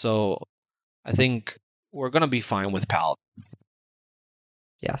 So I think we're going to be fine with Paladin.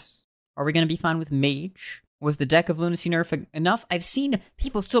 Yes. Are we going to be fine with Mage? Was the deck of Lunacy nerf enough? I've seen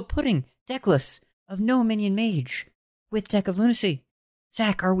people still putting deck lists of no minion Mage with deck of Lunacy.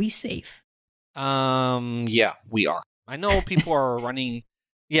 Zach, are we safe? Yeah, we are. I know people are running...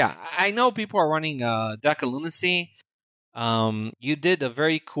 Yeah, I know people are running deck of Lunacy. You did a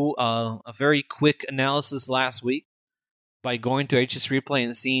very quick analysis last week by going to HS Replay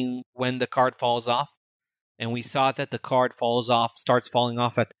and seeing when the card falls off. And we saw that the card starts falling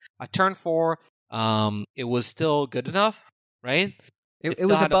off at turn 4. It was still good enough, right? It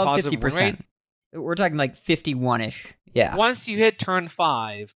was above 50%. We're talking like 51-ish. Yeah. Once you hit turn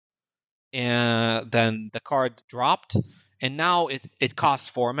 5, and then the card dropped, and now it costs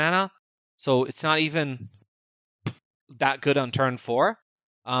 4 mana, so it's not even that good on turn 4.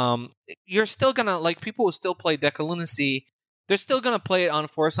 You're still gonna, like, people who still play Deck of Lunacy, they're still gonna play it on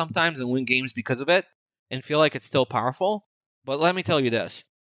 4 sometimes and win games because of it, and feel like it's still powerful. But let me tell you this.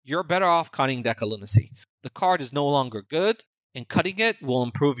 You're better off cutting Deck of Lunacy. The card is no longer good, and cutting it will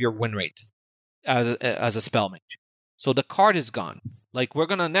improve your win rate as a spell mage. So the card is gone. Like,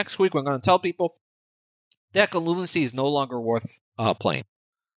 next week, we're gonna tell people Deck of Lunacy is no longer worth playing.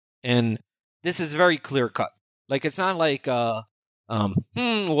 And this is very clear cut. Like, it's not like,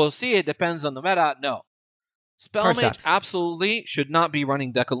 we'll see, it depends on the meta. No. Spell Mage absolutely should not be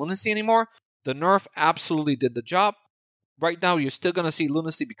running Deck of Lunacy anymore. The nerf absolutely did the job. Right now, you're still going to see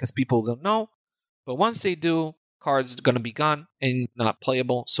Lunacy because people don't know. But once they do, cards are going to be gone and not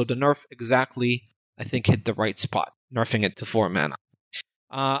playable. So the nerf exactly, I think, hit the right spot, nerfing it to 4 mana.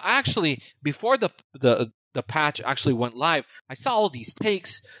 Actually, before the patch actually went live, I saw all these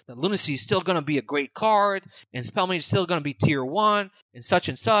takes that Lunacy is still going to be a great card, and Spellmage is still going to be tier 1, and such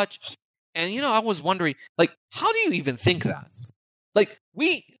and such. And, I was wondering, like, how do you even think that?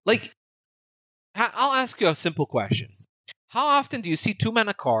 I'll ask you a simple question. How often do you see 2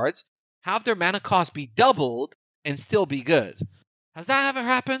 mana cards have their mana cost be doubled and still be good? Has that ever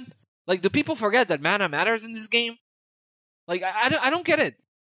happened? Like, do people forget that mana matters in this game? Like, I don't get it.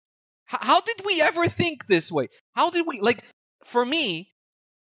 How did we ever think this way? How did we, like, for me,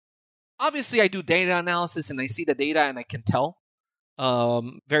 obviously I do data analysis and I see the data and I can tell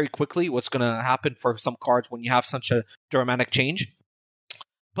very quickly what's going to happen for some cards when you have such a dramatic change.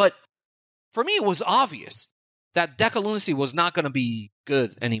 But for me, it was obvious that Deck of Lunacy was not going to be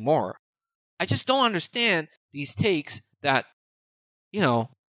good anymore. I just don't understand these takes that, they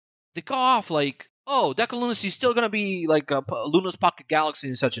go off like, oh, Deck of Lunacy is still going to be like Luna's Pocket Galaxy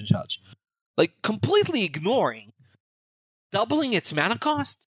and such. Like, completely ignoring doubling its mana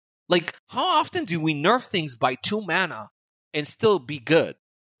cost. Like, how often do we nerf things by 2 mana and still be good?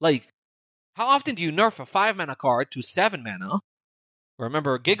 Like, How often do you nerf a 5-mana card to 7 mana?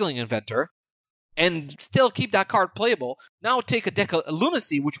 Remember Giggling Inventor, and still keep that card playable. Now take a deck of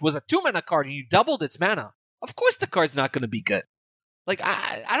Lunacy, which was a 2-mana card, and you doubled its mana. Of course the card's not going to be good. Like,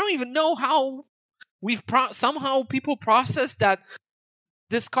 I don't even know how somehow people process that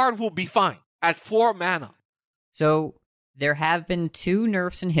this card will be fine at 4 mana. So there have been 2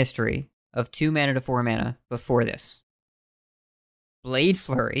 nerfs in history of 2 mana to 4 mana before this. Blade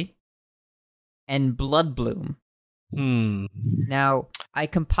Flurry and Blood Bloom. Now, I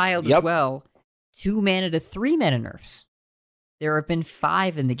compiled as well 2 mana to 3 mana nerfs. There have been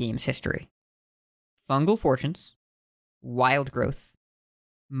 5 in the game's history. Fungal Fortunes, Wild Growth,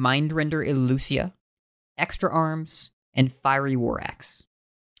 Mindrender Illusia, Extra Arms, and Fiery War Axe.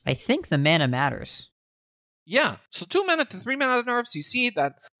 I think the mana matters. Yeah, so 2 mana to 3 mana nerfs, you see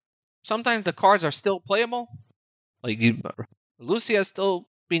that sometimes the cards are still playable. Like, Illusia is still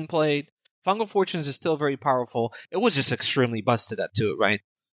being played. Fungal Fortunes is still very powerful. It was just extremely busted at 2, right?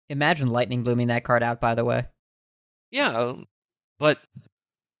 Imagine Lightning Blooming that card out, by the way. Yeah, but...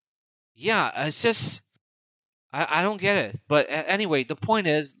 Yeah, it's just... I don't get it. But anyway, the point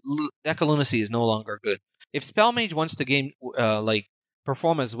is, Deck of Lunacy is no longer good. If Spellmage wants to game,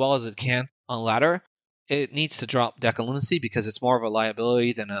 perform as well as it can on ladder, it needs to drop Deck of Lunacy because it's more of a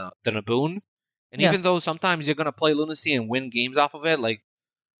liability than a boon. And even though sometimes you're going to play Lunacy and win games off of it, like,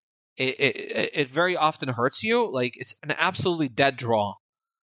 it very often hurts you. Like, it's an absolutely dead draw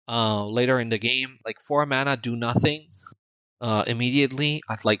later in the game. Like, 4 mana, do nothing immediately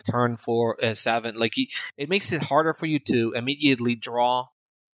at, like, turn 7. Like, it makes it harder for you to immediately draw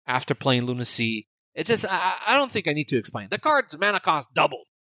after playing Lunacy. It's just, I don't think I need to explain. The card's mana cost doubled.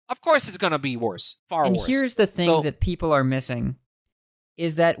 Of course it's going to be worse. Far worse. And here's the thing that people are missing,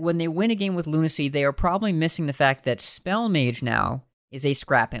 is that when they win a game with Lunacy, they are probably missing the fact that Spellmage now is a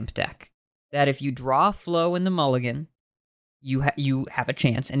Scrap Imp deck. That if you draw Flow in the mulligan, you have a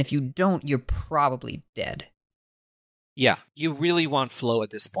chance, and if you don't, you're probably dead. Yeah, you really want Flow at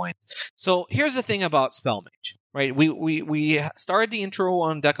this point. So here's the thing about Spellmage, right? We started the intro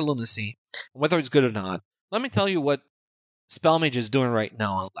on Deck of Lunacy, whether it's good or not. Let me tell you what Spellmage is doing right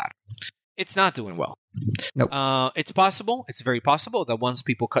now on ladder. It's not doing well. Nope. It's possible, it's very possible that once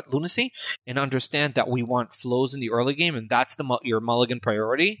people cut Lunacy and understand that we want flows in the early game, and that's your mulligan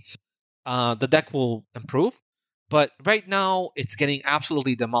priority, the deck will improve. But right now, it's getting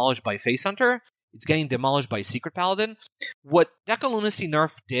absolutely demolished by Face Hunter. It's getting demolished by Secret Paladin. What Deck of Lunacy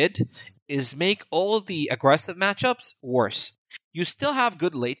nerf did is make all of the aggressive matchups worse. You still have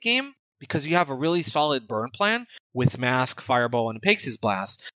good late game, because you have a really solid burn plan with Mask, Fireball, and Pixie's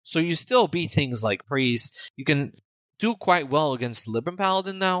Blast. So you still beat things like Priest. You can do quite well against Libram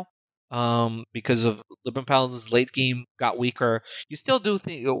Paladin now, because of Libram Paladin's late game got weaker. You still do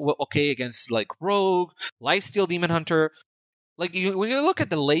okay against like Rogue, Lifesteal Demon Hunter. Like when you look at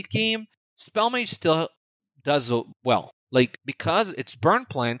the late game, Spellmage still does well. Like because it's burn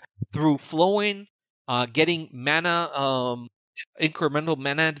plan through flowing, getting mana, incremental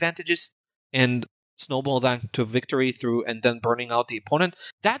mana advantages and snowball that to victory through and then burning out the opponent,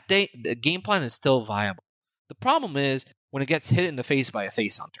 that the game plan is still viable. The problem is when it gets hit in the face by a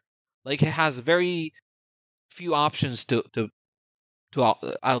Face Hunter. Like it has very few options to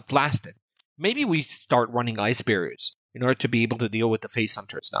outlast it. Maybe we start running Ice Barriers in order to be able to deal with the Face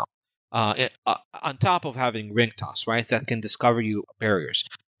Hunters now. On top of having Ring Toss, right, that can discover you barriers.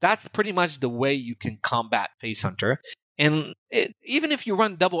 That's pretty much the way you can combat Face Hunter. And even if you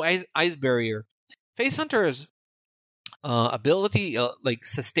run double Ice Barrier, Face Hunter's ability, like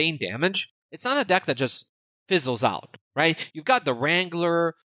sustain damage, it's not a deck that just fizzles out, right? You've got the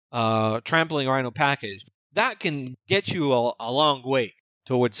Wrangler, Trampling Rhino package. That can get you a long way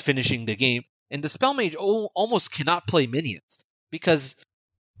towards finishing the game. And the Spellmage almost cannot play minions because,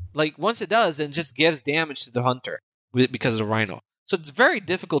 like, once it does, then it just gives damage to the Hunter because of the Rhino. So it's very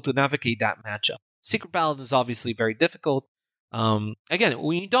difficult to navigate that matchup. Secret Paladin is obviously very difficult. Again,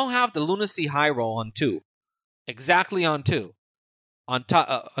 when you don't have the Lunacy high roll on 2, exactly on 2, on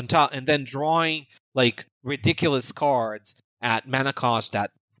top, and then drawing like ridiculous cards at mana cost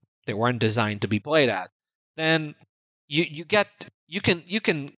that they weren't designed to be played at, then you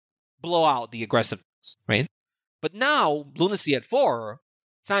can blow out the aggressiveness, right? But now Lunacy at 4,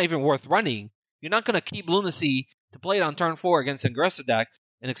 it's not even worth running. You're not going to keep Lunacy to play it on turn 4 against an aggressive deck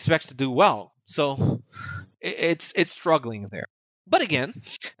and expect to do well. So it's struggling there. But again,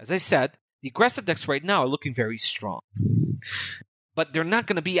 as I said, the aggressive decks right now are looking very strong. But they're not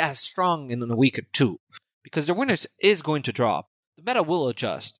going to be as strong in a week or 2 because the winners is going to drop. The meta will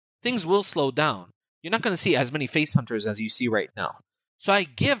adjust. Things will slow down. You're not going to see as many Face Hunters as you see right now. So I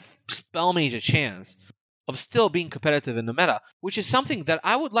give Spell Mage a chance of still being competitive in the meta, which is something that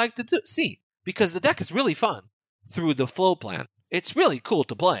I would like to see, because the deck is really fun through the flow plan. It's really cool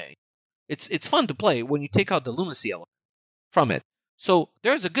to play. It's fun to play when you take out the lunacy element from it. So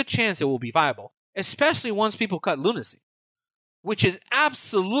there's a good chance it will be viable, especially once people cut lunacy, which is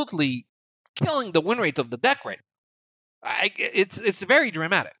absolutely killing the win rate of the deck right now. It's very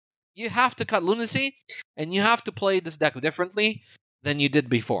dramatic. You have to cut lunacy, and you have to play this deck differently than you did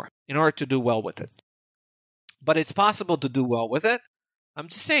before in order to do well with it. But it's possible to do well with it. I'm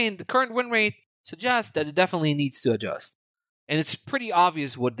just saying the current win rate suggests that it definitely needs to adjust. And it's pretty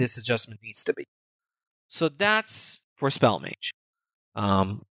obvious what this adjustment needs to be. So that's for Spell Mage.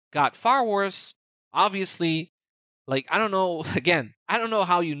 Got far worse, obviously. Like, I don't know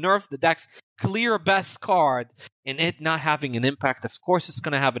how you nerf the deck's clear best card and it not having an impact. Of course it's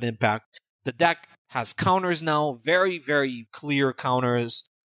going to have an impact. The deck has counters now, very, very clear counters.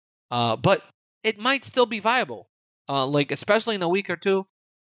 But it might still be viable. Especially in a week or two,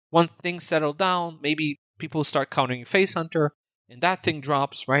 when things settle down, maybe people start countering Face Hunter, and that thing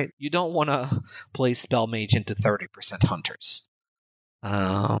drops, right? You don't want to play Spell Mage into 30% Hunters.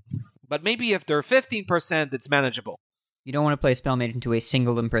 But maybe if they're 15%, it's manageable. You don't want to play Spell Mage into a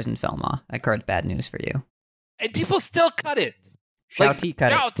single imprisoned Felma. That card's bad news for you. And people still cut it. Shao T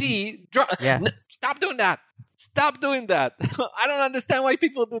cut Shao T, stop doing that. Stop doing that. I don't understand why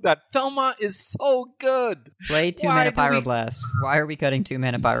people do that. Felma is so good. Play 2 mana Pyroblast. Why are we cutting 2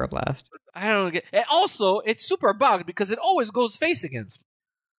 mana Pyroblast? I don't get. And also, it's super bugged because it always goes face against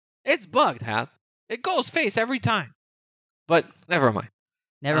me. It's bugged, Hap. It goes face every time. But never mind.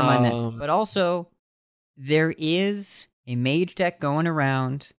 Never mind that. But also, there is a mage deck going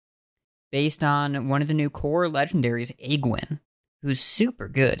around based on one of the new core legendaries, Egwin, who's super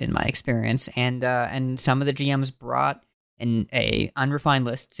good in my experience, and some of the GMs brought a unrefined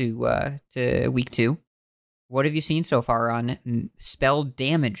list to week 2. What have you seen so far on Spell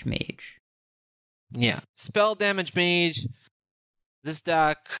Damage Mage? Yeah, Spell Damage Mage. This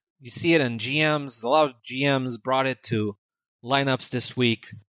deck, you see it in GMs. A lot of GMs brought it to lineups this week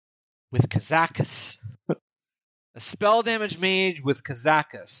with Kazakus. A Spell Damage Mage with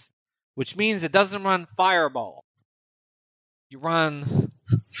Kazakus, which means it doesn't run Fireball. You run...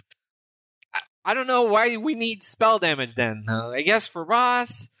 I don't know why we need spell damage then. I guess for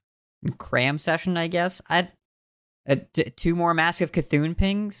Ross... Cram Session, I guess. 2 more Massive Cthulhu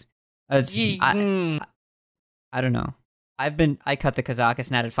pings? I don't know. I cut the Kazakus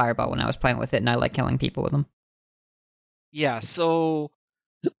and added Fireball when I was playing with it, and I like killing people with them. Yeah, so...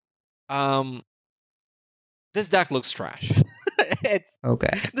 this deck looks trash.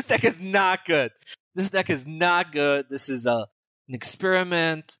 Okay. This deck is not good. This is an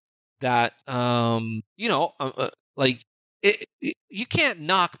experiment that, you can't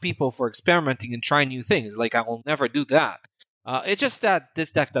knock people for experimenting and trying new things. Like, I will never do that. It's just that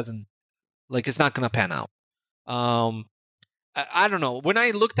this deck doesn't, it's not going to pan out. I don't know. When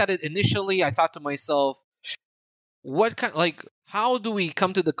I looked at it initially, I thought to myself, how do we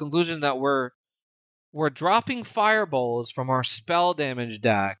come to the conclusion that we're dropping fireballs from our spell damage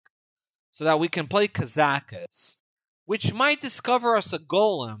deck so that we can play Kazakus, which might discover us a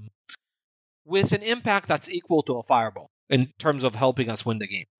golem with an impact that's equal to a fireball in terms of helping us win the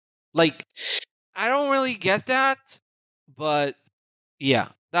game. I don't really get that, but yeah,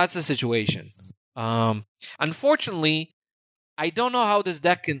 that's the situation. Unfortunately, I don't know how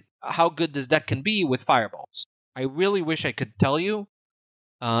good this deck can be with fireballs. I really wish I could tell you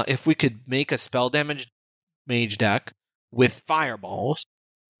if we could make a spell damage mage deck with fireballs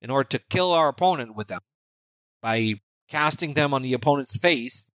in order to kill our opponent with them by casting them on the opponent's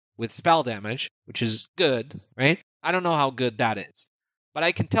face with spell damage, which is good, right? I don't know how good that is. But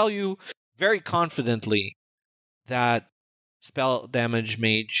I can tell you very confidently that spell damage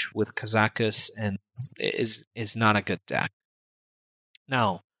mage with Kazakus and is not a good deck.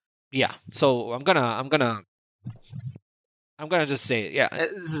 Now, yeah, so I'm gonna just say it. Yeah,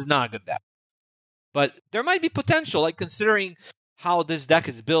 this is not a good deck. But there might be potential, considering how this deck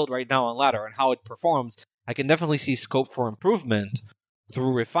is built right now on ladder and how it performs. I can definitely see scope for improvement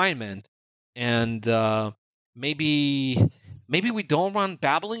through refinement. And maybe we don't run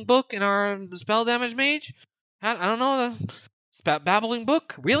Babbling Book in our spell damage mage? I don't know. Babbling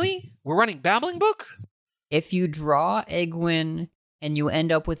Book? Really? We're running Babbling Book? If you draw Egwin and you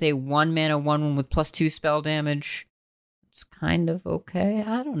end up with a 1 mana 1/1 with +2 spell damage, it's kind of okay.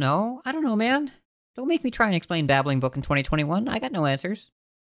 I don't know, man. Don't make me try and explain Babbling Book in 2021. I got no answers.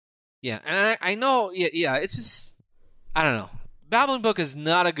 Yeah, and I know, yeah, it's just, I don't know. Babbling Book is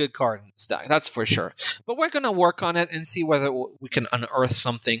not a good card in this deck, that's for sure. But we're going to work on it and see whether we can unearth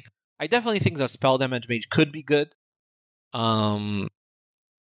something. I definitely think the Spell Damage Mage could be good.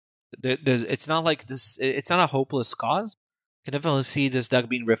 It's not like this. It's not a hopeless cause. I can definitely see this deck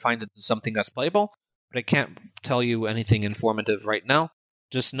being refined into something that's playable, but I can't tell you anything informative right now.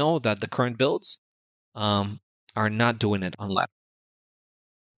 Just know that the current builds are not doing it on ladder.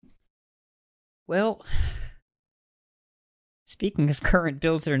 Well, speaking of current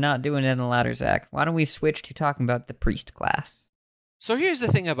builds that are not doing it on the ladder, Zach, why don't we switch to talking about the Priest class? So here's the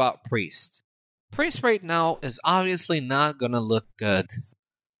thing about Priest. Priest right now is obviously not going to look good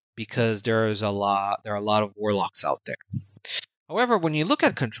because there are a lot of Warlocks out there. However, when you look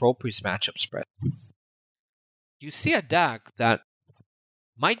at Control Priest matchup spread, you see a deck that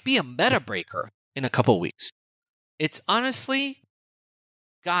might be a meta breaker in a couple weeks. It's honestly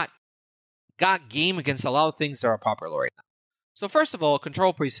got game against a lot of things that are popular right now. So first of all,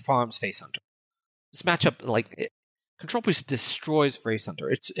 Control Priest farms Face Hunter. This matchup, Control Priest destroys Face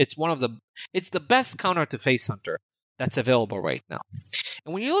Hunter. It's the best counter to Face Hunter that's available right now.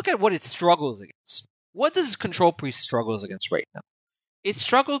 And when you look at what it struggles against, what does Control Priest struggles against right now? It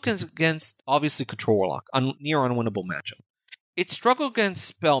struggles against, obviously, Control Warlock, near unwinnable matchup. It struggles against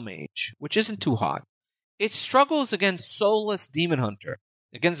Spell Mage, which isn't too hot. It struggles against Soulless Demon Hunter,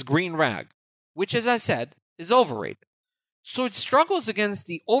 against Green Rag, which, as I said, is overrated. So it struggles against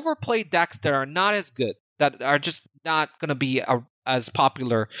the overplayed decks that are not as good, that are just not going to be as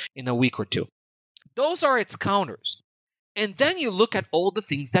popular in a week or two. Those are its counters. And then you look at all the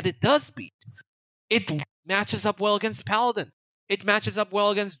things that it does beat. It matches up well against Paladin. It matches up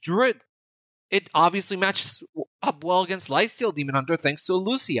well against Druid. It obviously matches up well against Lifesteal Demon Hunter thanks to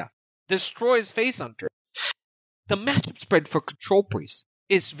Lucia. Destroys Face Hunter. The matchup spread for Control Priest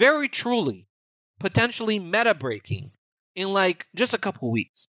is very truly potentially meta-breaking in just a couple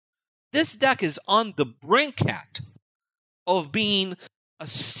weeks. This deck is on the brink of being a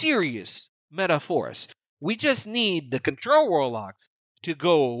serious meta force. We just need the Control Warlocks to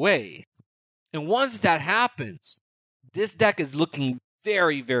go away. And once that happens, this deck is looking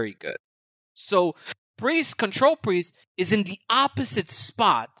very, very good. So Control Priest is in the opposite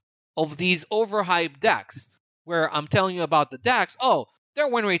spot of these overhyped decks, where I'm telling you about the decks, their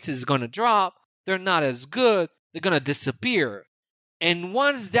win rate is going to drop, they're not as good, they're going to disappear. And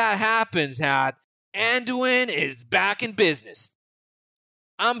once that happens, Anduin is back in business.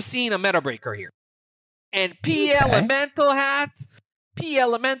 I'm seeing a meta breaker here. And P Elemental,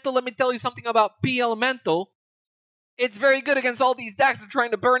 let me tell you something about P Elemental. It's very good against all these decks that are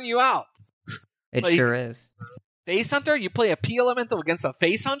trying to burn you out. It sure is. Face Hunter, you play a P Elemental against a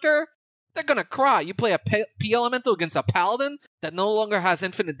Face Hunter, they're going to cry. You play a P Elemental against a Paladin that no longer has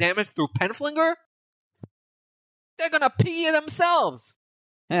infinite damage through Penflinger, they're going to pee themselves.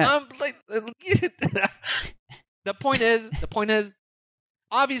 Yeah. The point is,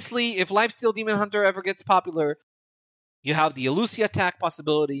 obviously, if Lifesteal Demon Hunter ever gets popular, you have the Elucia attack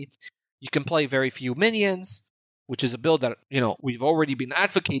possibility. You can play very few minions, which is a build that we've already been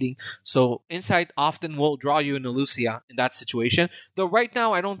advocating. So Insight often will draw you an Elucia in that situation. Though right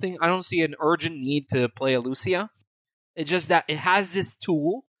now, I don't see an urgent need to play Elucia. It's just that it has this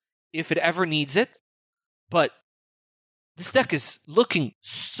tool if it ever needs it. But this deck is looking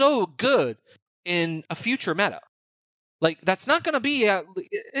so good in a future meta. That's not going to be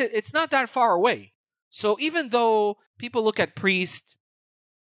it's not that far away. So even though people look at Priest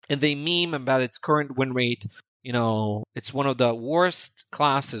and they meme about its current win rate, it's one of the worst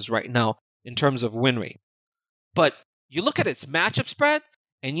classes right now in terms of win rate. But you look at its matchup spread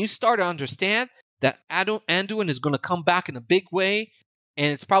and you start to understand that Anduin is going to come back in a big way,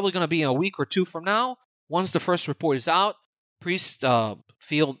 and it's probably going to be a week or two from now. Once the first report is out, Priest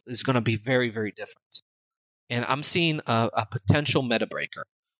field is going to be very, very different. And I'm seeing a potential meta breaker.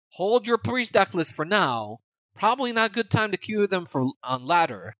 Hold your Priest deck list for now. Probably not a good time to queue them on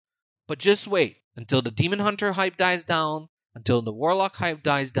ladder. But just wait until the Demon Hunter hype dies down, until the Warlock hype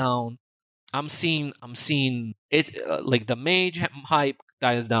dies down. I'm seeing it the Mage hype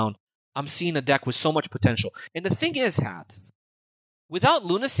dies down. I'm seeing a deck with so much potential. And the thing is, without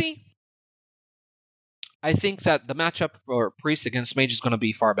Lunacy, I think that the matchup for Priest against Mage is going to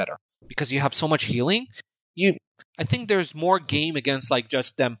be far better because you have so much healing. I think there's more game against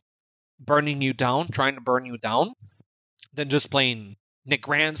just them burning you down, trying to burn you down, than just playing Nick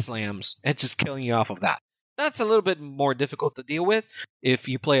Grand Slams and just killing you off of that. That's a little bit more difficult to deal with if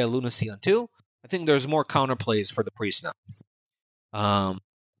you play a Lunacy on 2. I think there's more counterplays for the Priest now. I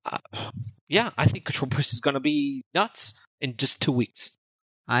think Control Priest is going to be nuts in just 2 weeks.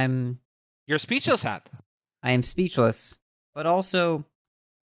 You're speechless, I am speechless. But also,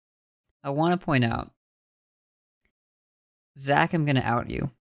 I want to point out, Zach, I'm going to out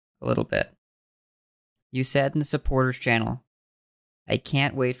you a little bit. You said in the supporters channel, I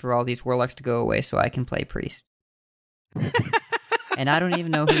can't wait for all these warlocks to go away so I can play priest. And I don't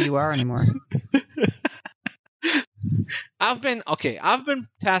even know who you are anymore. I've been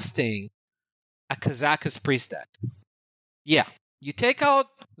testing a Kazakus priest deck. Yeah. You take out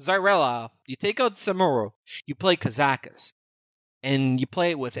Zyrella, you take out Samuro, you play Kazakus. And you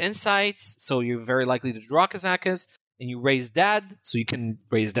play it with insights, so you're very likely to draw Kazakus, and you raise dead, so you can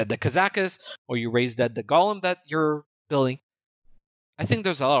raise dead the Kazakus, or you raise dead the Golem that you're building. I think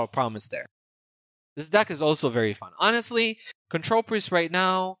there's a lot of promise there. This deck is also very fun. Honestly, Control Priest right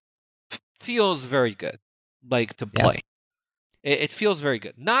now feels very good, like, to play. Yeah. It feels very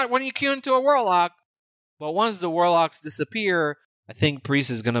good. Not when you queue into a Warlock, but once the Warlocks disappear, I think Priest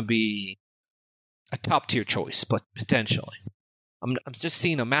is going to be a top-tier choice, but potentially. I'm just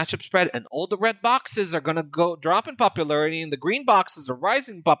seeing a matchup spread, and all the red boxes are going to go drop in popularity, and the green boxes are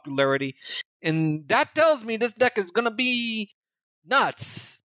rising in popularity, and that tells me this deck is going to be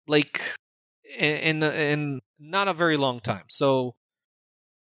nuts, like, in not a very long time. So,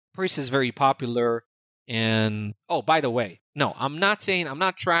 Priest is very popular, and, oh, by the way, no, I'm not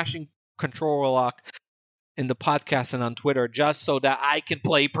trashing Control Warlock in the podcast and on Twitter just so that I can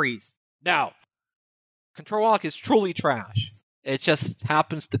play Priest. No. Control Warlock is truly trash. It just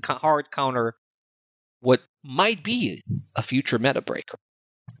happens to hard counter what might be a future meta breaker.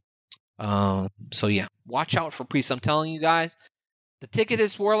 So yeah, watch out for Priest. I'm telling you guys, the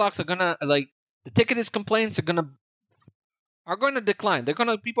Ticketus Warlocks are gonna the Ticketus complaints are gonna decline.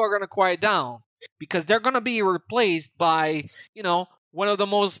 People are gonna quiet down because they're gonna be replaced by one of the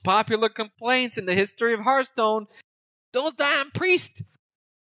most popular complaints in the history of Hearthstone. Those damn priests,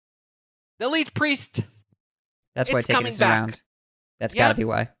 the elite priest. That's why Ticketus is around. That's gotta be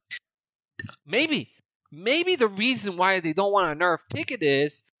why. Maybe the reason why they don't want to nerf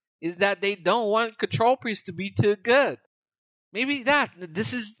Ticketus is that they don't want Control Priest to be too good. Maybe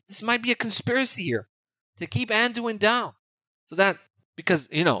this might be a conspiracy here to keep Anduin down, so that because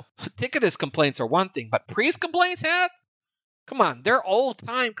Ticketus complaints are one thing, but Priest complaints, come on, they're old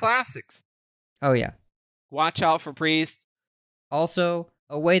time classics. Oh yeah, watch out for Priest. Also,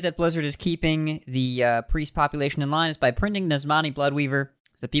 a way that Blizzard is keeping the Priest population in line is by printing Nazmani Bloodweaver,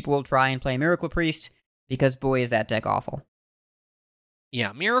 so people will try and play Miracle Priest, because boy is that deck awful.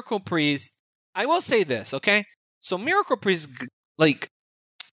 Yeah, Miracle Priest, I will say this, okay? So Miracle Priest,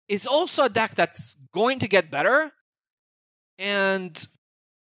 is also a deck that's going to get better, and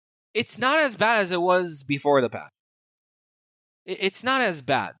it's not as bad as it was before the patch. It's not as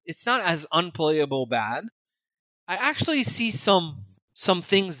bad. It's not as unplayable bad. I actually see some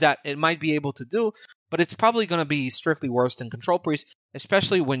things that it might be able to do, but it's probably going to be strictly worse than Control Priest,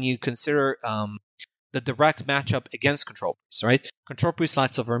 especially when you consider the direct matchup against Control Priest, right? Control Priest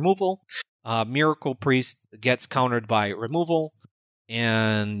lots of removal, Miracle Priest gets countered by removal,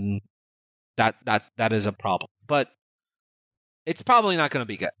 and that is a problem. But it's probably not going to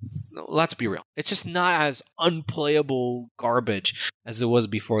be good. Let's be real. It's just not as unplayable garbage as it was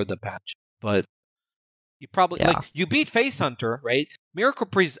before the patch. But you probably you beat Face Hunter, right? Miracle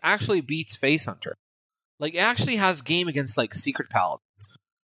Priest actually beats Face Hunter. It actually has game against Secret Paladin.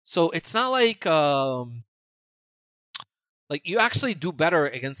 So it's not you actually do better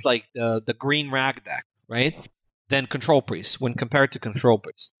against the green rag deck, right? Than Control Priest when compared to Control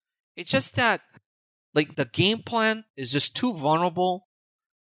Priest. It's just that the game plan is just too vulnerable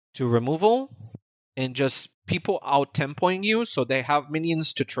to removal and just people out tempoing you, so they have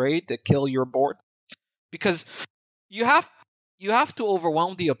minions to trade to kill your board. Because you have to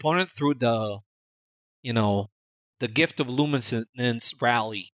overwhelm the opponent through the Gift of Luminance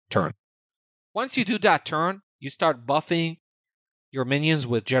rally turn. Once you do that turn, you start buffing your minions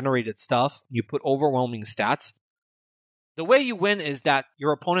with generated stuff. You put overwhelming stats. The way you win is that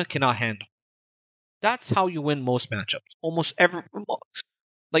your opponent cannot handle. That's how you win most matchups. Almost every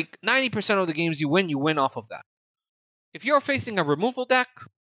 90% of the games you win off of that. If you're facing a removal deck,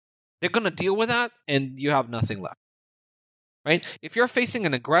 they're going to deal with that, and you have nothing left. Right? If you're facing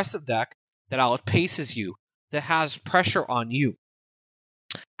an aggressive deck that outpaces you, that has pressure on you,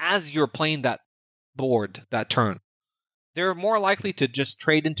 as you're playing that board, that turn, they're more likely to just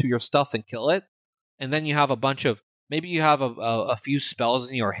trade into your stuff and kill it, and then you have a bunch of, maybe you have a few spells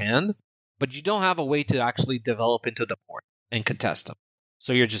in your hand, but you don't have a way to actually develop into the board and contest them.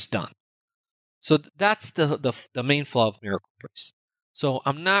 So you're just done. So that's the main flaw of Miracle Priest. So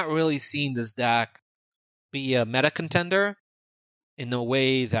I'm not really seeing this deck be a meta contender in the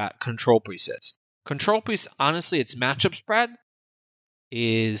way that Control Priest is. Control Priest, honestly, its matchup spread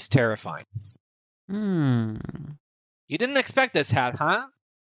is terrifying. Hmm. You didn't expect this, Hat, huh?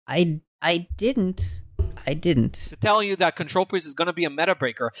 I didn't. To tell you that Control Priest is going to be a meta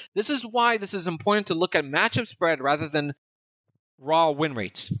breaker. This is why this is important to look at matchup spread rather than raw win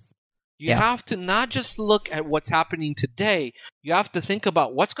rates. You have to not just look at what's happening today. You have to think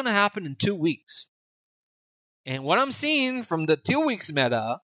about what's going to happen in 2 weeks. And what I'm seeing from the 2 weeks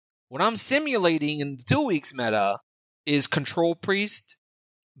meta, what I'm simulating in the 2 weeks meta, is Control Priest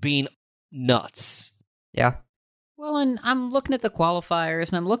being nuts. Yeah. Well, and I'm looking at the qualifiers,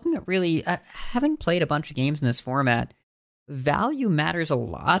 and I'm looking at really, having played a bunch of games in this format, value matters a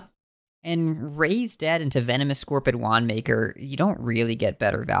lot, and Raise Dead into Venomous Scorpid Wandmaker, you don't really get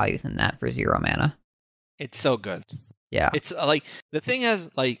better value than that for 0 mana. It's so good. Yeah. It's like, the thing is,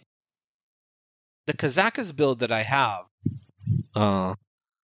 like, the Kazakus build that I have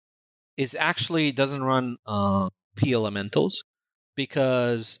is actually doesn't run P Elementals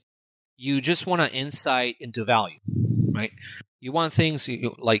because you just want to insight into value, right? You want things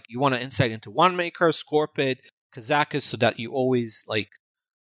you want to insight into Wandmaker, Scorpid, Kazakus, so that you always like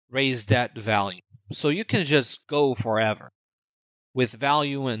raise that value. So you can just go forever with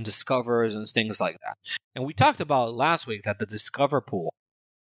value and discovers and things like that. And we talked about last week that the discover pool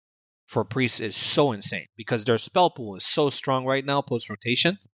for priests is so insane because their spell pool is so strong right now post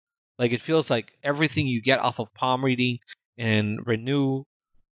rotation. Like it feels like everything you get off of palm reading and renew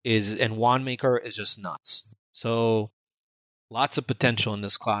and Wandmaker is just nuts. So lots of potential in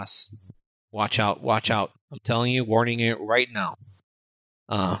this class. Watch out, watch out. I'm telling you, warning it right now.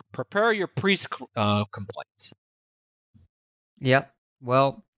 Prepare your priest complaints. Yep.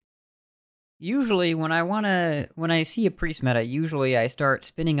 Well, usually when I see a priest meta, usually I start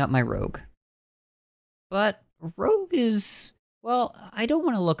spinning up my rogue. But rogue is, well, I don't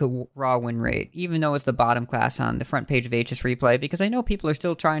want to look at raw win rate, even though it's the bottom class on the front page of HS Replay, because I know people are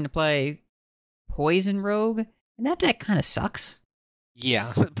still trying to play Poison Rogue, and that deck kind of sucks.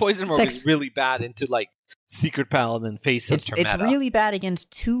 Yeah, Poison Rogue is really bad into like Secret Paladin, Face Hunter meta. It's really bad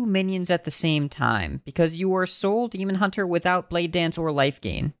against 2 minions at the same time, because you are Soul Demon Hunter without Blade Dance or Life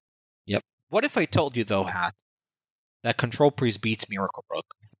Gain. Yep. What if I told you, though, Hat, that Control Priest beats Miracle Rogue?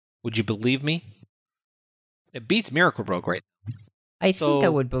 Would you believe me? It beats Miracle Rogue right now. I think I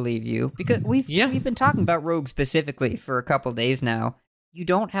would believe you, because we've been talking about Rogue specifically for a couple days now. You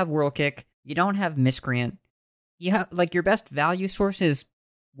don't have Whirl Kick, you don't have Miscreant. You have, like, your best value source is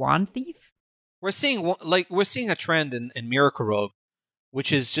Wand Thief? We're seeing a trend in Miracle Rogue,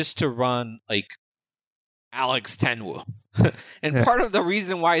 which is just to run like Alex Tenwu. And part of the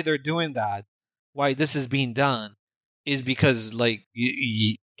reason why they're doing that, why this is being done, is because like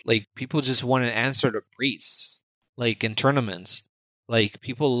like people just want to answer to priests. Like in tournaments, like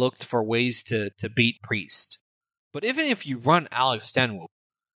people looked for ways to beat priest. But even if you run Alex Tenwu,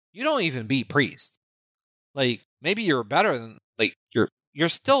 you don't even beat priest. Like maybe you're better than like you're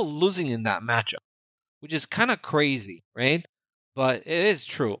still losing in that matchup, which is kind of crazy, right? But it is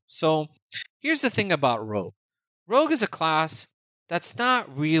true. So here's the thing about Rogue. Rogue is a class that's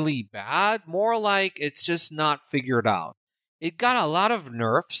not really bad, more like it's just not figured out. It got a lot of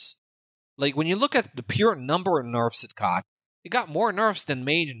nerfs. Like when you look at the pure number of nerfs it got more nerfs than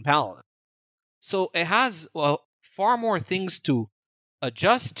Mage and Paladin. So it has far more things to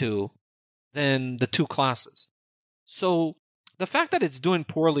adjust to than the two classes. So the fact that it's doing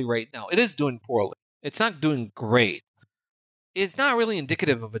poorly right now, it is doing poorly. It's not doing great. It's not really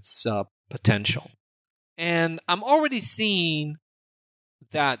indicative of its potential. And I'm already seeing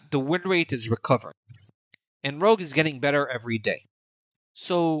that the win rate is recovering. And Rogue is getting better every day.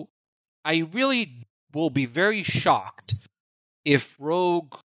 So I really will be very shocked if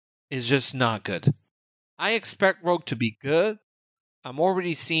Rogue is just not good. I expect Rogue to be good. I'm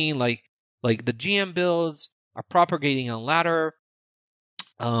already seeing like the GM builds are propagating on ladder.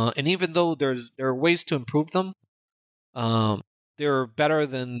 And even though there are ways to improve them, they're better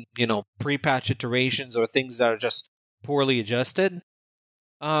than, pre-patch iterations or things that are just poorly adjusted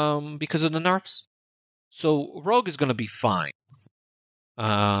because of the nerfs. So Rogue is going to be fine.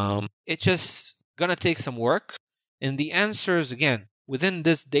 It's just going to take some work. And the answers, again, within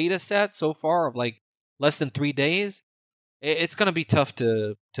this data set so far of like less than 3 days, it's going to be tough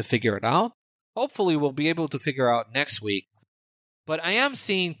to figure it out. Hopefully we'll be able to figure out next week. But I am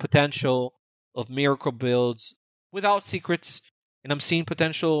seeing potential of miracle builds without secrets, and I'm seeing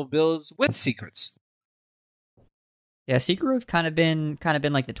potential builds with secrets. Yeah, Secret Rogue's kind of been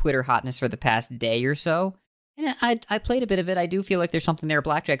like the Twitter hotness for the past day or so. And I played a bit of it. I do feel like there's something there.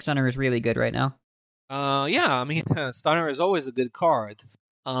 Blackjack Stunner is really good right now. Yeah, I mean, Stunner is always a good card.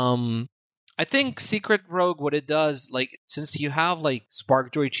 I I think Secret Rogue, what it does, like, since you have like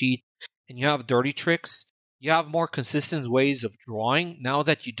Sparkjoy Cheat and you have Dirty Tricks, you have more consistent ways of drawing. Now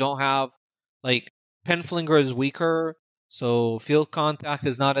that you don't have, like, Penflinger is weaker, so Field Contact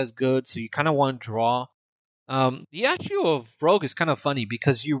is not as good, so you kind of want to draw. The issue of Rogue is kind of funny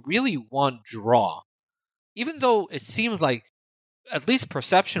because you really want draw. Even though it seems like, at least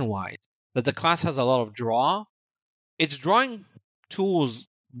perception-wise, that the class has a lot of draw, its drawing tools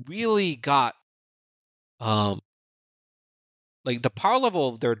really got like the power level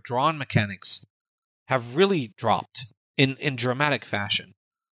of their drawn mechanics have really dropped in dramatic fashion.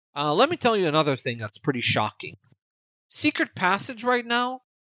 Let me tell you another thing that's pretty shocking. Secret Passage right now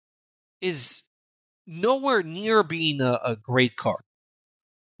is nowhere near being a great card.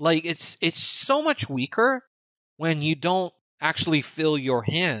 Like, it's so much weaker when you don't actually fill your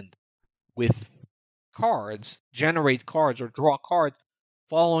hand with cards, generate cards, or draw cards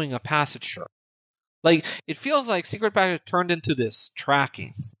following a passage turn. Like, it feels like Secret Passage turned into this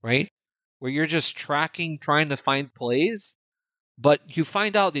tracking, right? Where you're just tracking, trying to find plays, but you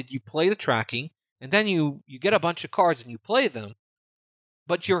find out that you play the tracking, and then you get a bunch of cards and you play them,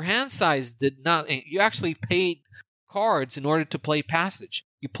 but your hand size did not. You actually paid cards in order to play passage.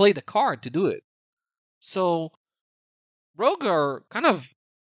 You played a card to do it. So Rogue are kind of,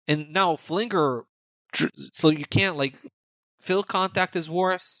 and now Flinger, so you can't, like, Field Contact is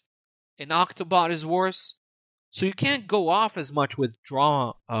worse, and Octobot is worse, so you can't go off as much with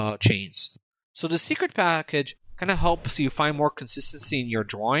draw chains. So the Secret Package kind of helps you find more consistency in your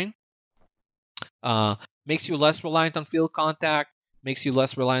drawing, makes you less reliant on Field Contact, makes you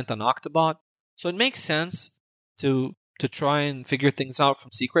less reliant on Octobot. So it makes sense to try and figure things out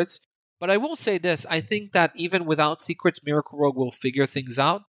from Secrets. But I will say this, I think that even without Secrets, Miracle Rogue will figure things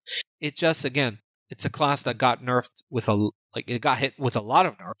out. It just, again, it's a class that got nerfed it got hit with a lot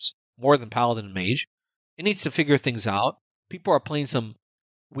of nerfs, more than Paladin and Mage. It needs to figure things out. People are playing some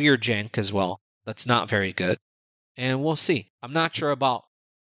weird jank as well. That's not very good. And we'll see. I'm not sure about,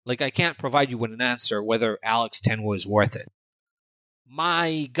 I can't provide you with an answer whether Alex Tenwu is worth it.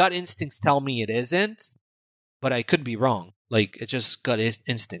 My gut instincts tell me it isn't, but I could be wrong. It's just gut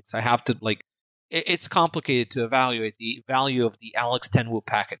instincts. I have to, it's complicated to evaluate the value of the Alex Tenwu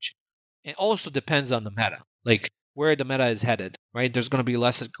package. It also depends on the meta, where the meta is headed, right? There's going to be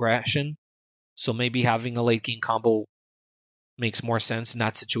less aggression, so maybe having a late game combo makes more sense in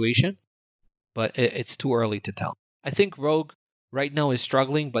that situation, but it's too early to tell. I think Rogue right now is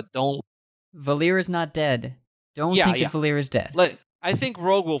struggling, but don't... Valeera's not dead. Don't think that Valeera's dead. I think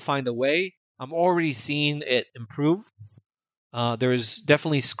Rogue will find a way. I'm already seeing it improve. There's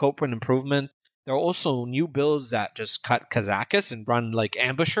definitely scope for an improvement. There are also new builds that just cut Kazakus and run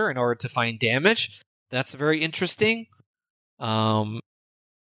Ambusher in order to find damage. That's very interesting. Direction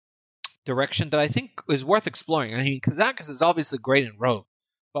that I think is worth exploring. I mean, Kazakus is obviously great in Rogue,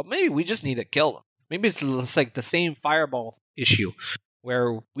 but maybe we just need to kill them. Maybe it's like the same Fireball issue,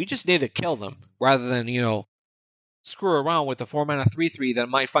 where we just need to kill them rather than, screw around with a 4-mana 3/3 that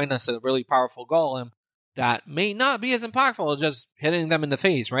might find us a really powerful golem that may not be as impactful as just hitting them in the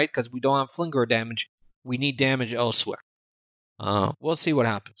face, right? Because we don't have Flinger damage. We need damage elsewhere. We'll see what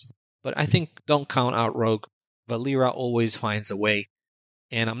happens. But I think don't count out Rogue. Valeera always finds a way.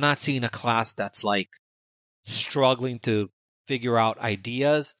 And I'm not seeing a class that's struggling to figure out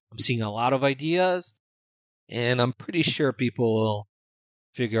ideas. I'm seeing a lot of ideas. And I'm pretty sure people will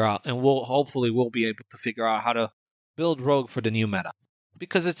figure out, and hopefully we'll be able to figure out how to build Rogue for the new meta.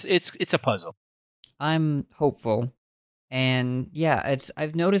 Because it's a puzzle. I'm hopeful. And yeah,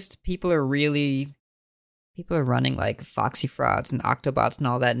 I've noticed people are running Foxy Frauds and Octobots and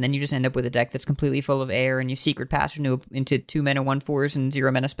all that, and then you just end up with a deck that's completely full of air, and you Secret Passage into 2-mana 1/4s and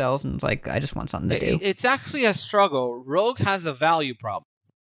 0-mana spells, and it's I just want something to do. It's actually a struggle. Rogue has a value problem.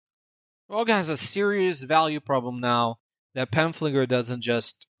 Rogue has a serious value problem now that Penflinger doesn't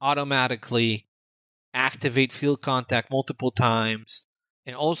just automatically activate Field Contact multiple times,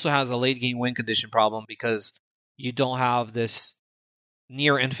 and also has a late game win condition problem because you don't have this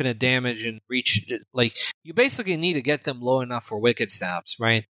near infinite damage and reach. You basically need to get them low enough for Wicked Stabs,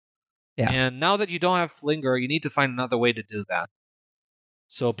 right? Yeah. And now that you don't have Flinger, you need to find another way to do that.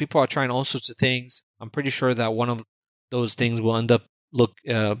 So people are trying all sorts of things. I'm pretty sure that one of those things will end up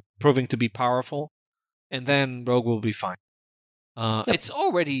proving to be powerful, and then Rogue will be fine. It's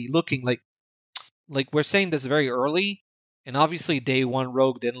already looking like we're saying this very early, and obviously day 1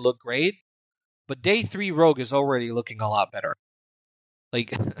 Rogue didn't look great, but day 3 Rogue is already looking a lot better.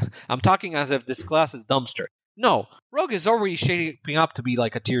 I'm talking as if this class is dumpster. No, Rogue is already shaping up to be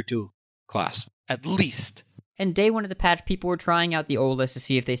a tier 2 class, at least. And day one of the patch, people were trying out the old list to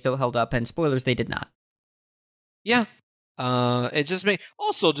see if they still held up, and spoilers, they did not. Yeah. It just made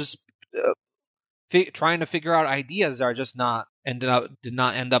also just trying to figure out ideas that are just did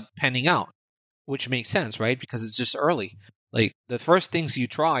not end up panning out, which makes sense, right? Because it's just early. Like the first things you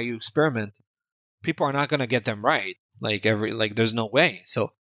try, you experiment, people are not going to get them right. There's no way.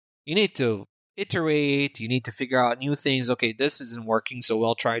 So you need to iterate. You need to figure out new things. Okay, this isn't working, so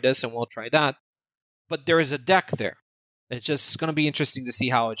we'll try this and we'll try that. But there is a deck there. It's just going to be interesting to see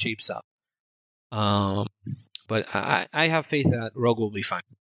how it shapes up. But I have faith that Rogue will be fine.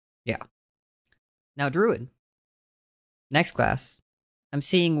 Yeah. Now, Druid. Next class. I'm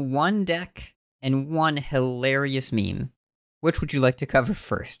seeing one deck and one hilarious meme. Which would you like to cover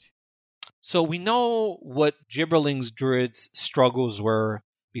first? So we know what Gibberling's Druid's struggles were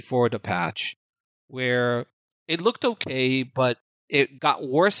before the patch, where it looked okay, but it got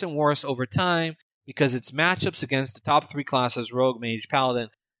worse and worse over time because its matchups against the top 3 classes, Rogue, Mage, Paladin,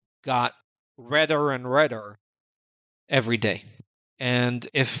 got redder and redder every day. And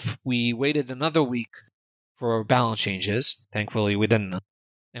if we waited another week for balance changes, thankfully we didn't,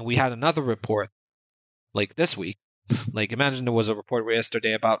 and we had another report like this week, like imagine there was a report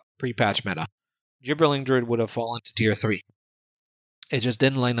yesterday about pre-patch meta, Gibberling Druid would have fallen to tier 3. It just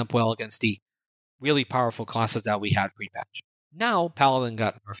didn't line up well against the really powerful classes that we had pre-patch. Now Paladin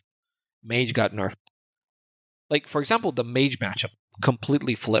got nerfed, Mage got nerfed. Like for example, the Mage matchup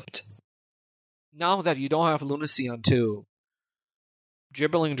completely flipped. Now that you don't have Lunacy on 2,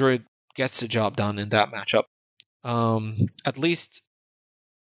 Gibberling Druid gets the job done in that matchup. At least,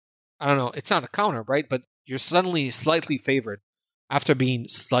 I don't know, it's not a counter, right? But you're suddenly slightly favored after being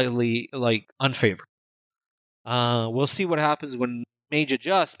slightly, unfavored. We'll see what happens when Mage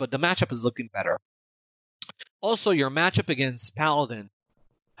adjusts, but the matchup is looking better. Also, your matchup against Paladin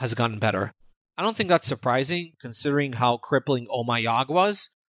has gotten better. I don't think that's surprising, considering how crippling Omayog was.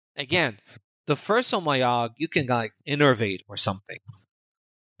 Again, the first Omayog, you can, innervate or something.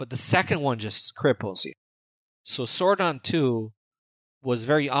 But the second one just cripples you. So Sword on 2 was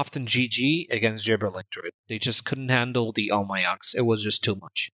very often GG against Gibberling Druid. They just couldn't handle the Omayogs. It was just too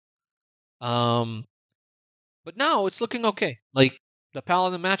much. But now it's looking okay. Like, the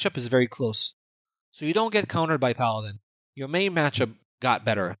Paladin matchup is very close. So you don't get countered by Paladin. Your main matchup got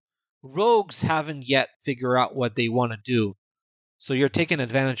better. Rogues haven't yet figured out what they want to do. So you're taking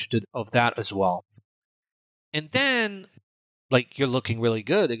advantage of that as well. And then, you're looking really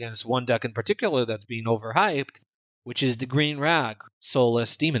good against one deck in particular that's being overhyped, which is the Green Rag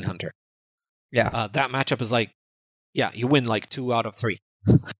Soulless Demon Hunter. Yeah. That matchup is you win 2 out of 3.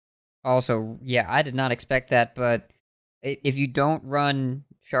 Also, yeah, I did not expect that, but if you don't run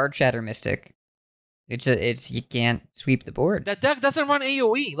Shard Shatter Mystic, it's you can't sweep the board. That deck doesn't run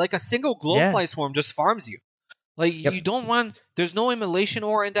AoE. Like a single Glowfly Swarm just farms you. You don't run. There's no Immolation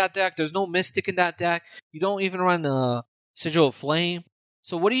Ore in that deck. There's no Mystic in that deck. You don't even run Sigil of Flame.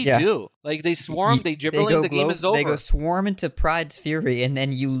 So what do you do? They swarm, they Gibberling, the game is over. They go swarm into Pride's Fury, and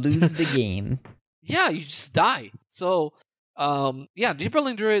then you lose the game. Yeah, you just die. So,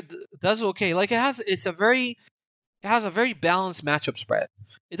 Gibberling Druid does okay. It has a very balanced matchup spread.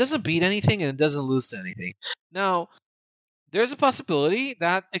 It doesn't beat anything and it doesn't lose to anything. Now, there's a possibility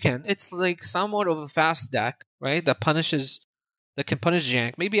that, again, it's somewhat of a fast deck, right? That can punish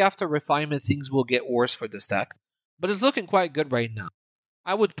Jank. Maybe after refinement, things will get worse for this deck. But it's looking quite good right now.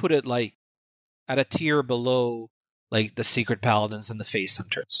 I would put it at a tier below the Secret Paladins and the Face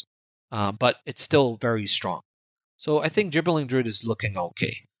Hunters. But it's still very strong. So I think Gibberling Druid is looking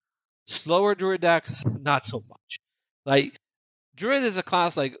okay. Slower Druid decks, not so much. Druid is a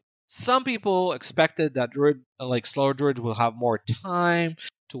class some people expected that Druid, slower Druid will have more time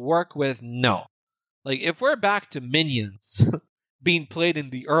to work with. No. If we're back to minions being played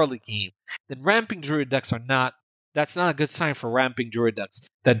in the early game, then ramping Druid decks that's not a good sign for ramping Druid decks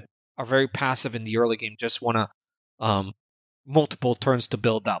that are very passive in the early game, just want to multiple turns to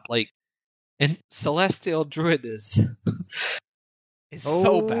build up. And Celestial Druid is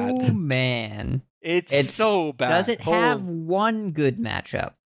so bad. Oh, man. It's so bad. Does it have one good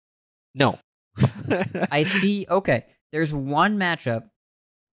matchup? No. I see. Okay. There's one matchup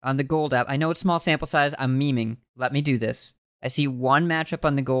on the Gold app. I know it's small sample size. I'm memeing. Let me do this. I see one matchup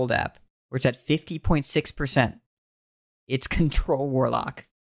on the Gold app where it's at 50.6%. It's Control Warlock.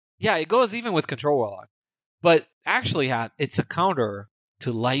 Yeah, it goes even with Control Warlock. But actually, it's a counter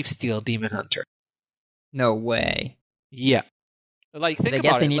to Lifesteal Demon Hunter. No way. Yeah. Think about it. I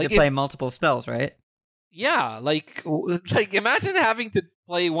guess they need to play multiple spells, right? Yeah, imagine having to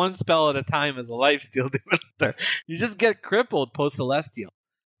play one spell at a time as a Lifesteal Demon Hunter. You just get crippled post Celestial.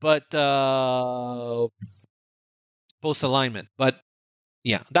 But post alignment. But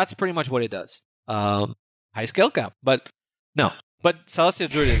yeah, that's pretty much what it does. High skill cap, but no. But Celestial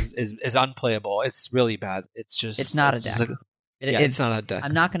Druid is unplayable. It's really bad. It's not a deck. It's not a deck.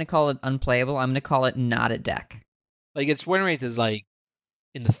 I'm not going to call it unplayable. I'm going to call it not a deck. Like, its win rate is like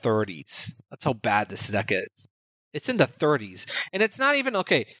in the 30s. That's how bad this deck is. It's in the 30s, and it's not even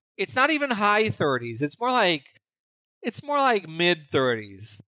okay. It's not even high 30s. It's more like mid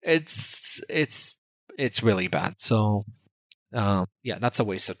 30s. It's really bad. So, yeah, that's a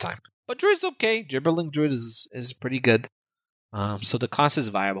waste of time. But Druid's okay. Gibberling Druid is pretty good. So the class is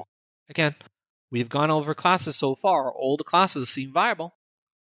viable. Again, we've gone over classes so far. All the classes seem viable.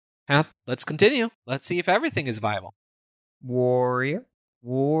 Let's continue. Let's see if everything is viable. Warrior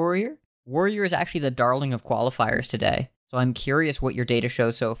is actually the darling of qualifiers today. So I'm curious what your data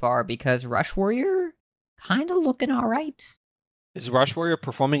shows so far, because Rush Warrior kind of looking all right. Is Rush Warrior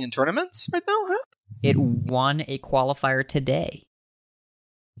performing in tournaments right now? It won a qualifier today.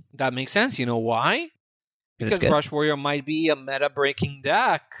 That makes sense. You know why? Because Rush Warrior might be a meta-breaking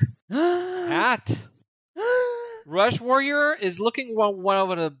deck. Rush Warrior is looking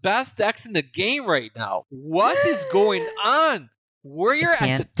one of the best decks in the game right now. What is going on? Warrior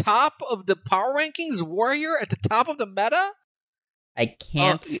at the top of the power rankings? Warrior at the top of the meta? I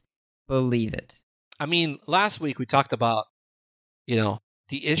can't believe it. I mean, last week we talked about, the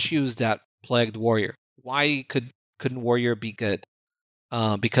issues that plagued Warrior. Why couldn't Warrior be good?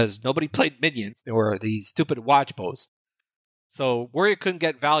 Because nobody played minions. There were these stupid watch posts. So Warrior couldn't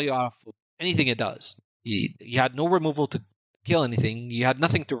get value out of anything it does. You had no removal to kill anything. You had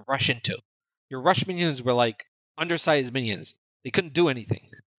nothing to rush into. Your rush minions were like undersized minions. They couldn't do anything.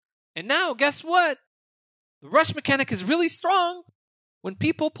 And now, guess what? The rush mechanic is really strong when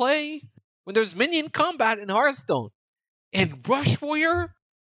there's minion combat in Hearthstone. And Rush Warrior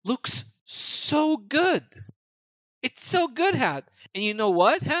looks so good. It's so good, Hat. And you know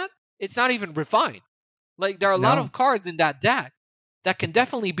what, Hat? It's not even refined. Like, there are a lot of cards in that deck that can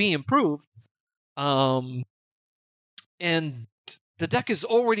definitely be improved. And the deck is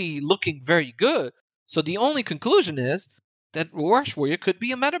already looking very good. So the only conclusion is that Rush Warrior could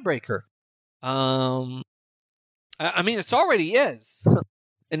be a meta breaker. I mean, it already is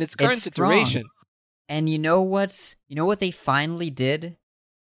in its current situation. And you know what they finally did?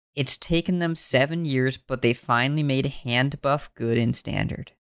 It's taken them 7 years, but they finally made hand buff good in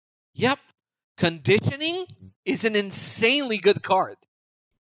Standard. Yep. Conditioning is an insanely good card.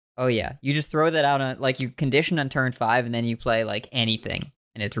 Oh yeah, you just throw that out on, like, you condition on turn 5, and then you play like anything,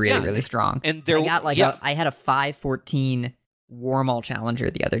 and it's really really strong. And I had a 5/14 Warmaul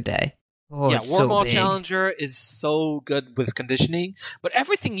Challenger the other day. Oh, yeah, Warmaul Challenger is so good with conditioning, but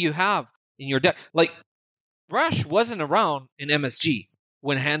everything you have in your deck, like Rush wasn't around in MSG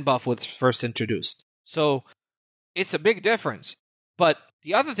when hand buff was first introduced, so it's a big difference. But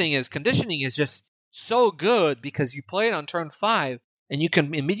the other thing is conditioning is just so good because you play it on turn 5. And you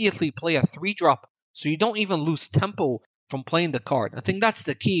can immediately play a 3-drop, so you don't even lose tempo from playing the card. I think that's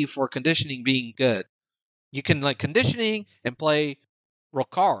the key for conditioning being good. You can conditioning and play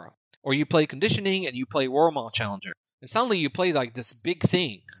Rokara, or you play conditioning and you play Warmaul Challenger. And suddenly you play like this big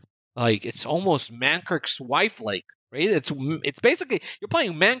thing, like it's almost Mankrick's wife, right? It's basically you're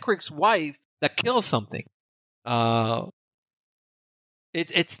playing Mankrick's wife that kills something.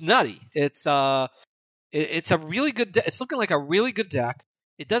 It's nutty. It's a really good. It's looking like a really good deck.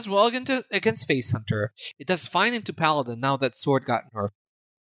 It does well against Face Hunter. It does fine into Paladin now that Sword got nerfed.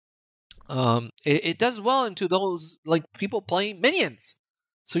 It does well into those like people playing minions.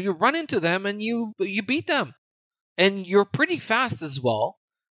 So you run into them and you beat them, and you're pretty fast as well.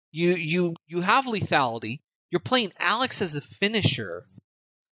 You have lethality. You're playing Alex as a finisher,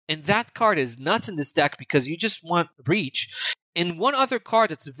 and that card is nuts in this deck because you just want reach. And one other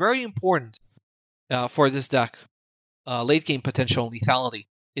card that's very important. For this deck, late game potential and lethality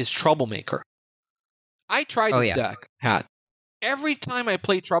is Troublemaker. I tried this deck, Hat. Every time I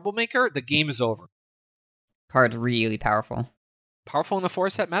play Troublemaker, the game is over. Card's really powerful. Powerful in a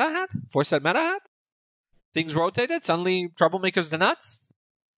 4-set meta, Hat? 4-set meta, Hat? Things rotated, suddenly Troublemaker's the nuts?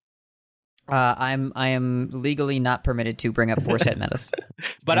 I am legally not permitted to bring up 4-set metas.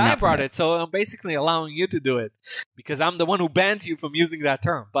 But I brought it, so I'm basically allowing you to do it because I'm the one who banned you from using that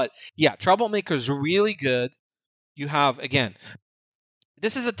term. But yeah, Troublemaker's really good. You have, again,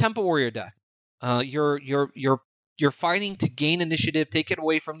 this is a Tempo Warrior deck. You're fighting to gain initiative, take it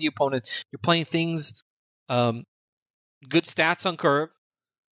away from the opponent. You're playing things, good stats on curve.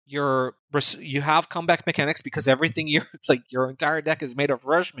 You have comeback mechanics because everything your entire deck is made of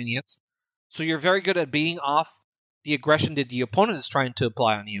rush minions. So you're very good at beating off the aggression that the opponent is trying to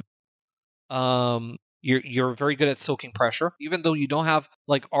apply on you. You're very good at soaking pressure, even though you don't have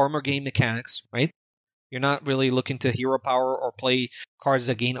like armor gain mechanics, right? You're not really looking to hero power or play cards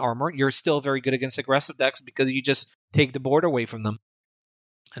that gain armor. You're still very good against aggressive decks because you just take the board away from them.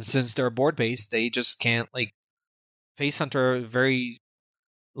 And since they're board based, they just can't like Face Hunter very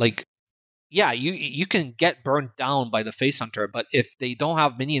like yeah, you can get burned down by the Face Hunter, but if they don't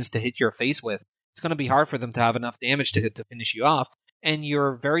have minions to hit your face with, it's going to be hard for them to have enough damage to finish you off. And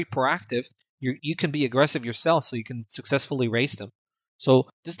you're very proactive. You can be aggressive yourself, so you can successfully race them. So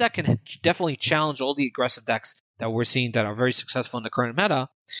this deck can definitely challenge all the aggressive decks that we're seeing that are very successful in the current meta.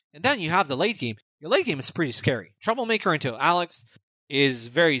 And then you have the late game. Your late game is pretty scary. Troublemaker into Alex is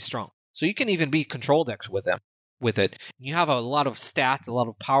very strong. So you can even beat control decks with it. You have a lot of stats, a lot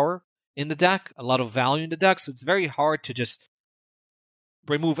of power in the deck, a lot of value in the deck, so it's very hard to just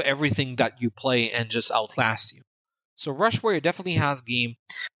remove everything that you play and just outlast you. So Rush Warrior definitely has game.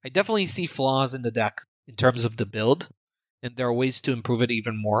 I definitely see flaws in the deck in terms of the build, and there are ways to improve it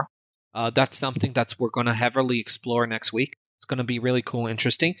even more. That's something that we're going to heavily explore next week. It's going to be really cool and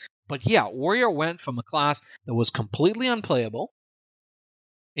interesting. But yeah, Warrior went from a class that was completely unplayable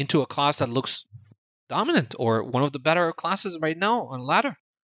into a class that looks dominant, or one of the better classes right now on ladder.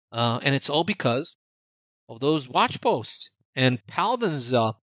 And it's all because of those watch posts and Paladin's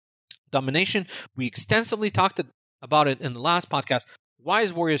domination. We extensively talked about it in the last podcast. Why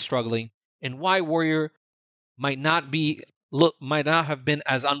is Warrior struggling, and why Warrior might not have been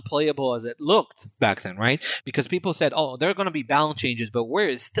as unplayable as it looked back then, right? Because people said, "Oh, there are going to be balance changes," but Warrior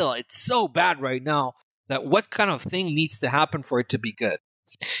is still, it's so bad right now that what kind of thing needs to happen for it to be good?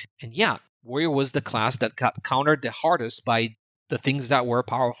 And yeah, Warrior was the class that got countered the hardest by the things that were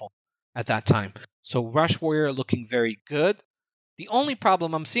powerful at that time. So Rush Warrior looking very good. The only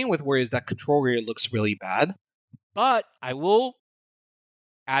problem I'm seeing with Warrior is that Control Warrior looks really bad. But I will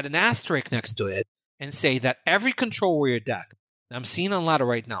add an asterisk next to it and say that every Control Warrior deck that I'm seeing on ladder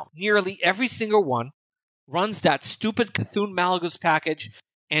right now, nearly every single one, runs that stupid Cthulhu Malygos package,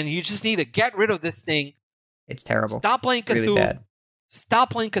 and you just need to get rid of this thing. It's terrible. Stop playing Cthulhu. Really bad.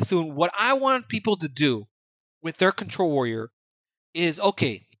 Stop playing Cthulhu. What I want people to do with their Control Warrior is,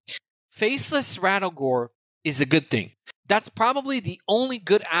 okay, Faceless Rattlegore is a good thing. That's probably the only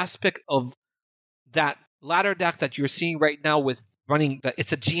good aspect of that ladder deck that you're seeing right now with running.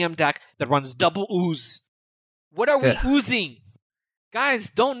 It's a GM deck that runs double ooze. What are we oozing? Guys,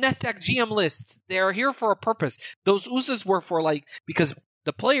 don't net deck GM lists. They are here for a purpose. Those oozes were for because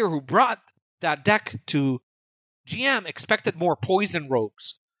the player who brought that deck to GM expected more poison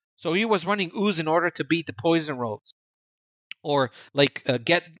rogues. So he was running ooze in order to beat the poison rogues. Or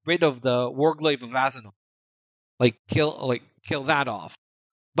get rid of the Warglaive of Azenor. Kill that off.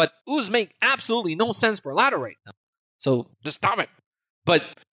 But ooze make absolutely no sense for ladder right now. So just stop it. But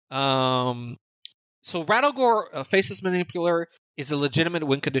so Rattlegore, Faceless Manipulator, is a legitimate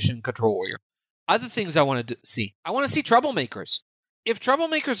win condition Control Warrior. Other things I want to see. I want to see Troublemakers. If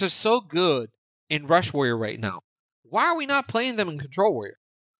Troublemakers are so good in Rush Warrior right now, why are we not playing them in Control Warrior?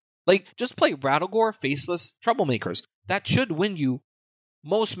 Just play Rattlegore, Faceless, Troublemakers. That should win you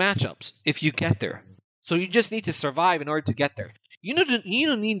most matchups if you get there. So you just need to survive in order to get there. You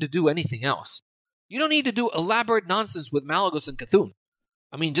don't need to do anything else. You don't need to do elaborate nonsense with Malygos and Cthulhu.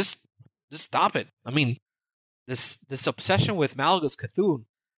 I mean, just stop it. I mean, this obsession with Malygos Cthulhu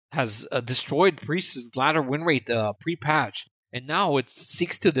has destroyed Priest's ladder win rate pre-patch, and now it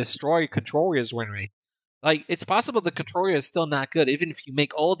seeks to destroy Control Warrior's win rate. It's possible the Control Warrior is still not good, even if you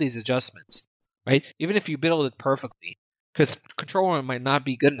make all these adjustments, right? Even if you build it perfectly, because Control Warrior might not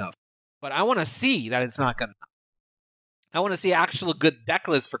be good enough. But I want to see that it's not good enough. I want to see actual good deck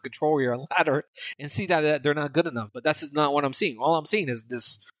list for Control Warrior and ladder and see that they're not good enough. But that's not what I'm seeing. All I'm seeing is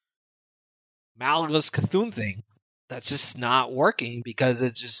this Malygos Cthulhu thing that's just not working because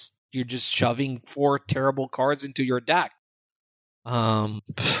you're just shoving 4 terrible cards into your deck. And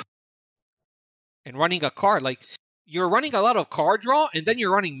running a card, you're running a lot of card draw, and then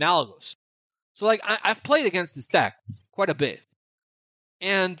you're running Malygos. So, I've played against this deck quite a bit.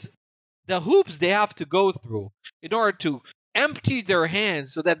 And the hoops they have to go through in order to empty their hand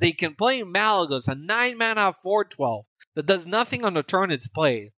so that they can play Malygos, a 9-mana 4/12 that does nothing on the turn it's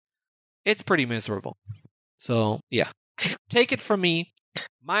played, it's pretty miserable. So, yeah. Take it from me.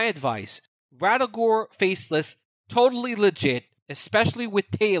 My advice, Rattlegore Faceless, totally legit, especially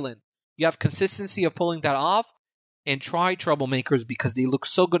with Talon. You have consistency of pulling that off, and try Troublemakers because they look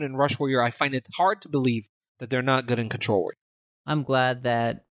so good in Rush Warrior. I find it hard to believe that they're not good in Control Warrior. I'm glad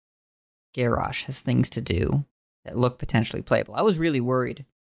that Garrosh has things to do that look potentially playable. I was really worried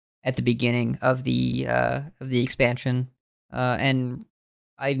at the beginning of the expansion, and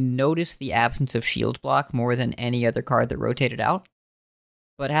I noticed the absence of shield block more than any other card that rotated out.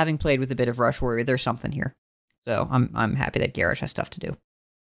 But having played with a bit of Rush Warrior, there's something here. So I'm happy that Garrosh has stuff to do.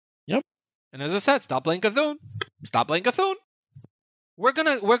 Yep. And as I said, stop playing Cthulhu. Stop playing Cthulhu. We're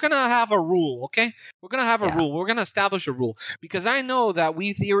gonna have a rule, okay? We're gonna have a rule. We're gonna establish a rule because I know that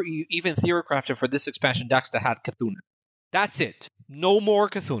we even theorycrafted for this expansion decks that had Cthulhu. That's it. No more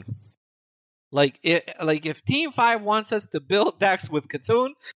Cthulhu. Like if Team 5 wants us to build decks with Cthulhu,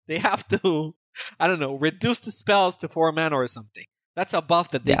 they have to, I don't know, reduce the spells to 4 mana or something. That's a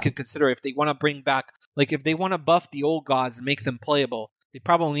buff that they could consider if they want to bring back, like if they want to buff the old gods and make them playable, they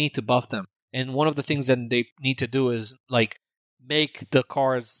probably need to buff them. And one of the things that they need to do is like make the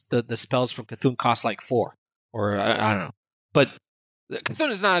cards, the spells from Cthulhu cost like 4. Or I don't know. But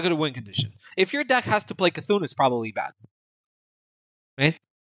Cthulhu is not a good win condition. If your deck has to play Cthulhu, it's probably bad. Right?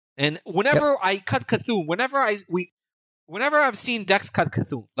 And whenever I cut Cthulhu, whenever I've seen decks cut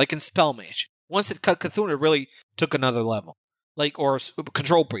Cthulhu, like in Spellmage, once it cut Cthulhu, it really took another level. Like, or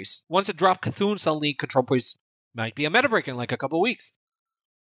Control Priest. Once it dropped Cthulhu, suddenly Control Priest might be a meta break in like a couple of weeks.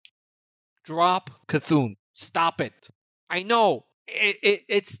 Drop Cthulhu. Stop it. I know.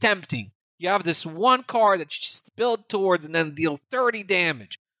 It's tempting. You have this one card that you just build towards and then deal 30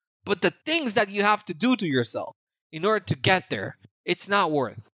 damage. But the things that you have to do to yourself in order to get there, it's not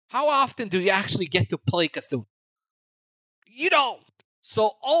worth. How often do you actually get to play Cthulhu? You don't.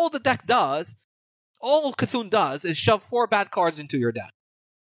 So all the deck does, all Cthulhu does is shove 4 bad cards into your deck.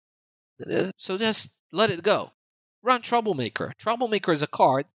 So just let it go. Run Troublemaker. Troublemaker is a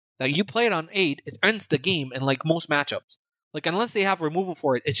card that you play it on 8, it ends the game in like most matchups. Like unless they have removal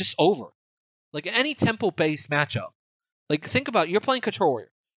for it, it's just over. Like any tempo-based matchup. Like think about it, you're playing Control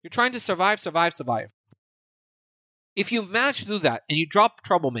Warrior. You're trying to survive. If you manage to do that and you drop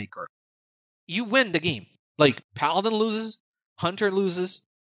Troublemaker, you win the game. Like Paladin loses, Hunter loses,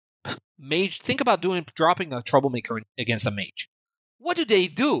 Mage. Think about dropping a Troublemaker against a Mage. What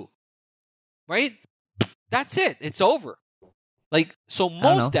do? Right? That's it. It's over. Like so,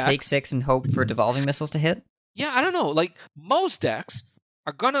 most decks take 6 and hope for Devolving Missiles to hit. Yeah, I don't know. Like most decks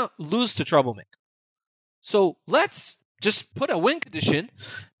are gonna lose to Troublemaker. So let's just put a win condition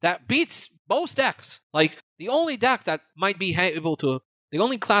that beats most decks. Like the only deck that might be able to, the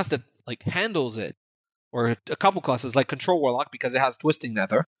only class that like handles it, or a couple classes like Control Warlock because it has Twisting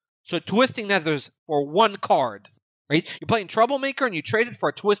Nether. So Twisting Nether's for 1 card, right? You're playing Troublemaker and you trade it for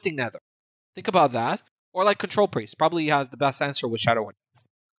a Twisting Nether. Think about that. Or like Control Priest. Probably has the best answer with Shadowwind.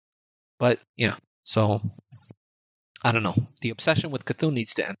 But yeah, so I don't know. The obsession with Cthulhu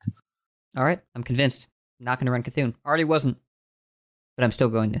needs to end. All right, I'm convinced. I'm not going to run Cthulhu. Already wasn't, but I'm still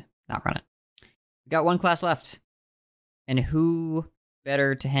going to not run it. We got 1 class left. And who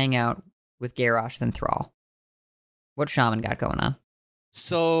better to hang out with Garrosh than Thrall? What Shaman got going on?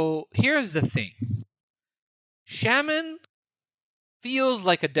 So here's the thing. Shaman feels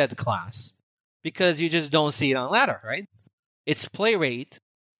like a dead class because you just don't see it on ladder, right? Its play rate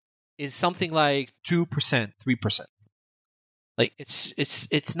is something like 2%, 3%. Like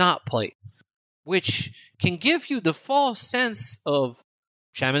it's not played, which can give you the false sense of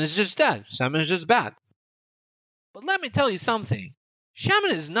Shaman is just dead. Shaman is just bad. But let me tell you something.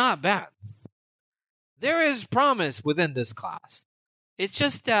 Shaman is not bad. There is promise within this class. It's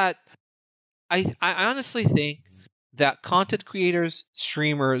just that I honestly think that content creators,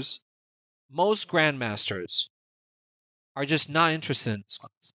 streamers, most grandmasters are just not interested in this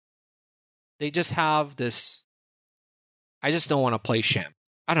class. They just have this, I just don't want to play Shaman.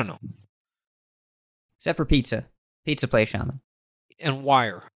 I don't know. Except for Pizza. Pizza plays Shaman. And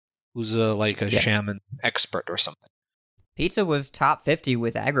Wire, who's a Shaman expert or something. Pizza was top 50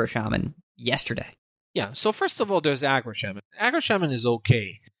 with Aggro Shaman yesterday. Yeah, so first of all, there's Aggro Shaman. Aggro Shaman is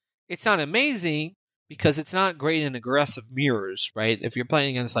okay. It's not amazing because it's not great in aggressive mirrors, right? If you're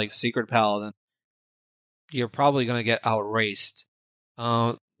playing against like Secret Paladin, you're probably going to get outraced.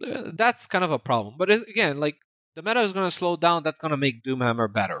 That's kind of a problem. But again, like the meta is going to slow down. That's going to make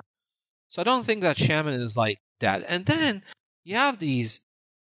Doomhammer better. So I don't think that Shaman is like that. And then you have there's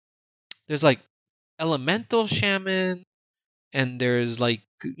like Elemental Shaman, and there's like,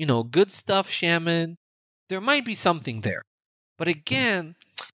 good stuff Shaman. There might be something there. But again,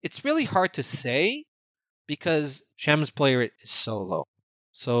 it's really hard to say because Shaman's play rate is so low.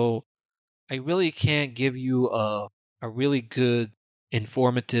 So I really can't give you a really good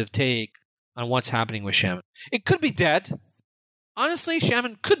informative take on what's happening with Shaman. It could be dead. Honestly,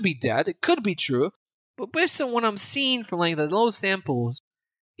 Shaman could be dead. It could be true. But based on what I'm seeing from like the low samples,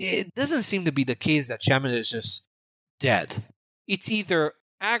 it doesn't seem to be the case that Shaman is just dead. It's either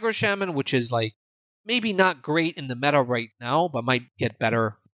Aggro Shaman, which is like maybe not great in the meta right now, but might get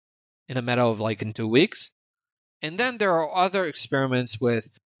better in a meta of like in 2 weeks. And then there are other experiments with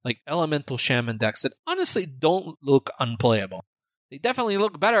like elemental shaman decks that honestly don't look unplayable. They definitely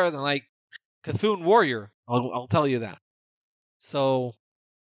look better than like Cthulhu Warrior. I'll tell you that. So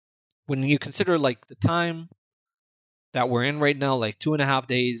when you consider like the time that we're in right now, like 2.5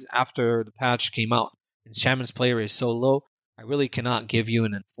 days after the patch came out, and Shaman's play rate is so low, I really cannot give you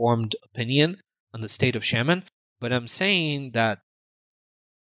an informed opinion on the state of Shaman. But I'm saying that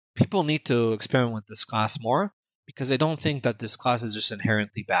people need to experiment with this class more, because I don't think that this class is just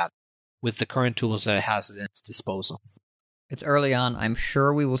inherently bad with the current tools that it has at its disposal. It's early on. I'm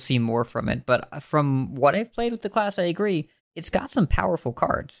sure we will see more from it, but from what I've played with the class, I agree. It's got some powerful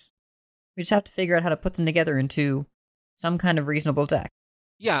cards. We just have to figure out how to put them together into some kind of reasonable deck.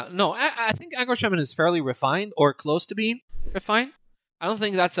 Yeah, no, I think Aggro Shaman is fairly refined, or close to being refined. I don't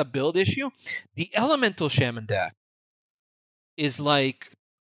think that's a build issue. The Elemental Shaman deck is like...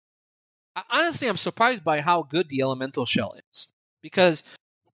 Honestly, I'm surprised by how good the Elemental Shell is. Because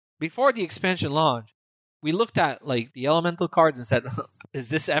before the expansion launch, we looked at like the Elemental cards and said, is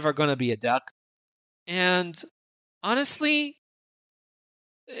this ever going to be a deck? And honestly,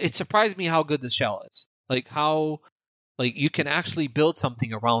 it surprised me how good the shell is. Like how you can actually build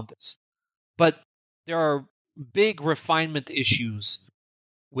something around this. But there are big refinement issues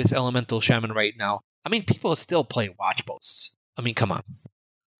with Elemental Shaman right now. I mean, people still play watch posts. I mean, come on.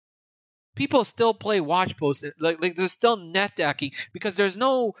 People still play watch posts. Like there's still net decking because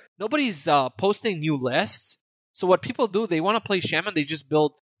nobody's posting new lists. So what people do, they want to play Shaman, they just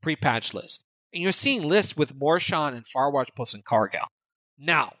build pre-patch lists. And you're seeing lists with Morshan and Farwatch Post and Cargal.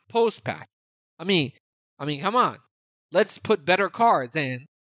 Now, post-patch. I mean, come on. Let's put better cards in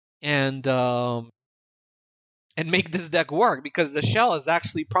and make this deck work, because the shell is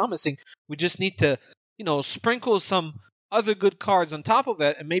actually promising. We just need to, sprinkle some other good cards on top of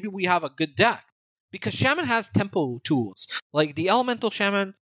it, and maybe we have a good deck. Because Shaman has tempo tools. Like the Elemental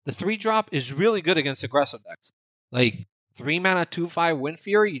Shaman, the 3-drop is really good against aggressive decks. Like 3 mana, 2/5 Wind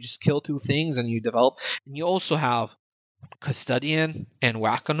Fury, you just kill 2 things and you develop. And you also have Custodian and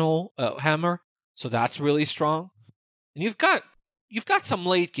Wachanol Hammer, so that's really strong. And you've got some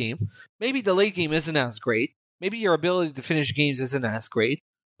late game. Maybe the late game isn't as great. Maybe your ability to finish games isn't as great.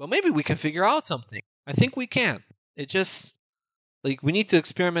 But maybe we can figure out something. I think we can. It just, we need to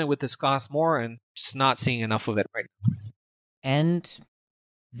experiment with this class more, and just not seeing enough of it right now. And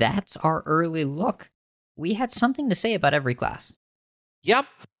that's our early look. We had something to say about every class. Yep.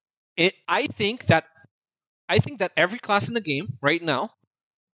 I think that every class in the game right now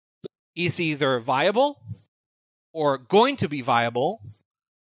is either viable or going to be viable,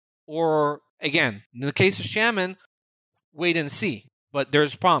 or, again, in the case of Shaman, wait and see. But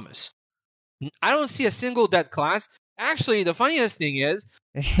there's promise. I don't see a single dead class. Actually, the funniest thing is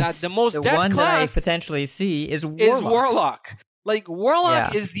that the most dead one class that I potentially see is Warlock. Like,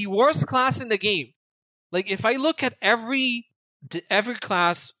 Warlock is the worst class in the game. Like, if I look at every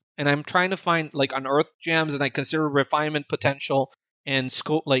class, and I'm trying to find, unearth gems, and I consider refinement potential and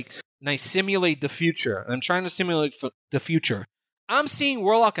scope, and I simulate the future, and I'm trying to simulate the future, I'm seeing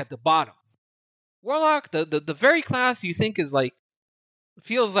Warlock at the bottom. Warlock, the very class you think is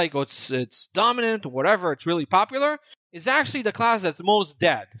feels like it's dominant or whatever, it's really popular, is actually the class that's most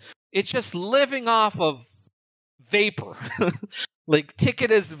dead. It's just living off of vapor. Like Ticket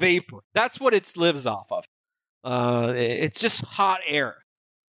is vapor. That's what it lives off of. It's just hot air.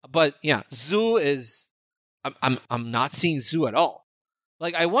 But yeah, Zoo is... I'm not seeing Zoo at all.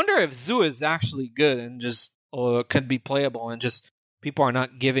 I wonder if Zoo is actually good and just could be playable and just people are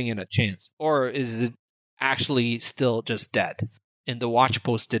not giving it a chance. Or is it actually still just dead? And the watch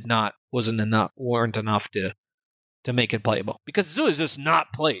post weren't enough to make it playable. Because Zoo is just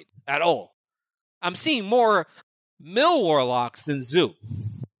not played at all. I'm seeing more Mill Warlocks than Zoo.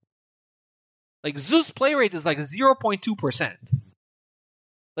 Zoo's play rate is 0.2%.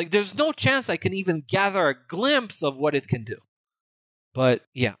 There's no chance I can even gather a glimpse of what it can do. But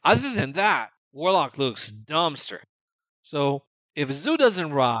yeah, other than that, Warlock looks dumpster. So if Zoo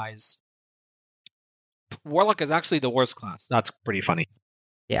doesn't rise, Warlock is actually the worst class. That's pretty funny.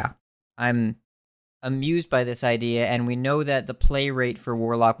 Yeah. I'm amused by this idea, and we know that the play rate for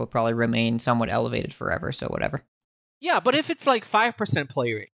Warlock will probably remain somewhat elevated forever, so whatever. Yeah, but if it's 5%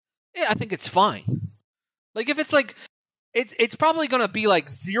 play rate, I think it's fine. If it's it's probably going to be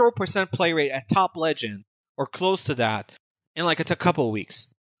 0% play rate at top legend or close to that in it's a couple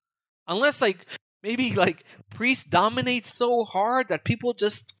weeks. Unless maybe Priest dominates so hard that people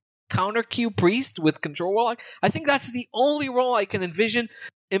just counter queue Priest with Control Warlock. I think that's the only role I can envision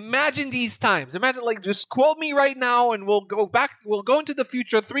Imagine these times. Imagine, like, just quote me right now, and we'll go back. We'll go into the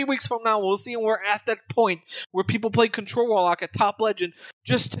future. 3 weeks from now, we'll see, and we're at that point where people play Control Warlock at top legend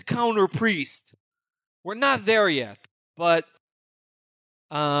just to counter Priest. We're not there yet, but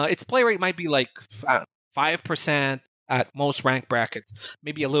its play rate might be like 5% at most rank brackets,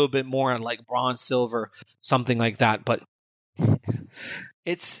 maybe a little bit more on like bronze, silver, something like that. But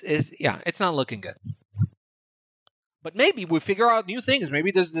it's not looking good. But maybe we figure out new things. Maybe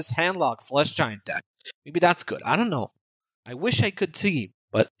there's this handlock flesh giant deck. Maybe that's good. I don't know. I wish I could see,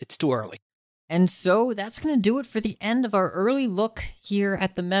 but it's too early. And so that's going to do it for the end of our early look here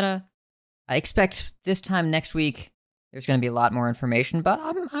at the meta. I expect this time next week there's going to be a lot more information, but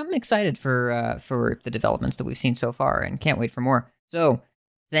I'm excited for the developments that we've seen so far and can't wait for more. So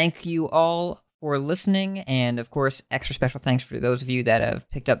thank you all for listening, and of course, extra special thanks for those of you that have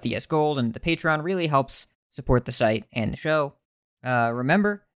picked up VS Gold, and the Patreon really helps support the site and the show.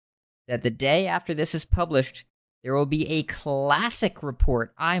 Remember that the day after this is published, there will be a classic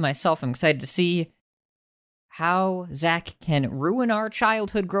report. I myself am excited to see how Zach can ruin our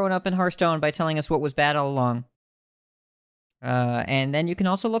childhood growing up in Hearthstone by telling us what was bad all along. And then you can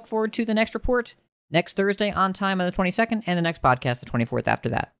also look forward to the next report next Thursday on time on the 22nd, and the next podcast the 24th after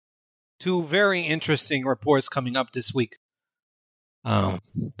that. 2 very interesting reports coming up this week.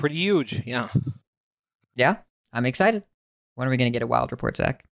 Pretty huge, yeah. Yeah, I'm excited. When are we going to get a wild report,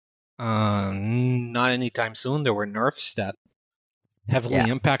 Zach? Not anytime soon. There were nerfs that heavily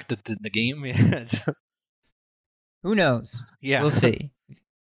impacted the game. Who knows? Yeah. We'll see.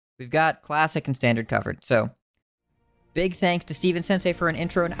 We've got classic and standard covered. So, big thanks to Steven Sensei for an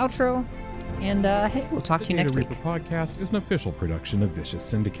intro and outro. And, hey, we'll talk to you next week. The Data Reaper Podcast is an official production of Vicious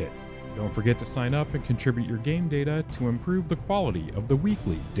Syndicate. Don't forget to sign up and contribute your game data to improve the quality of the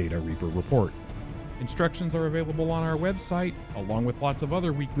weekly Data Reaper report. Instructions are available on our website, along with lots of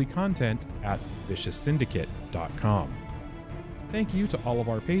other weekly content at vicioussyndicate.com. Thank you to all of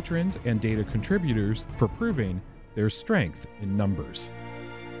our patrons and data contributors for proving there's strength in numbers.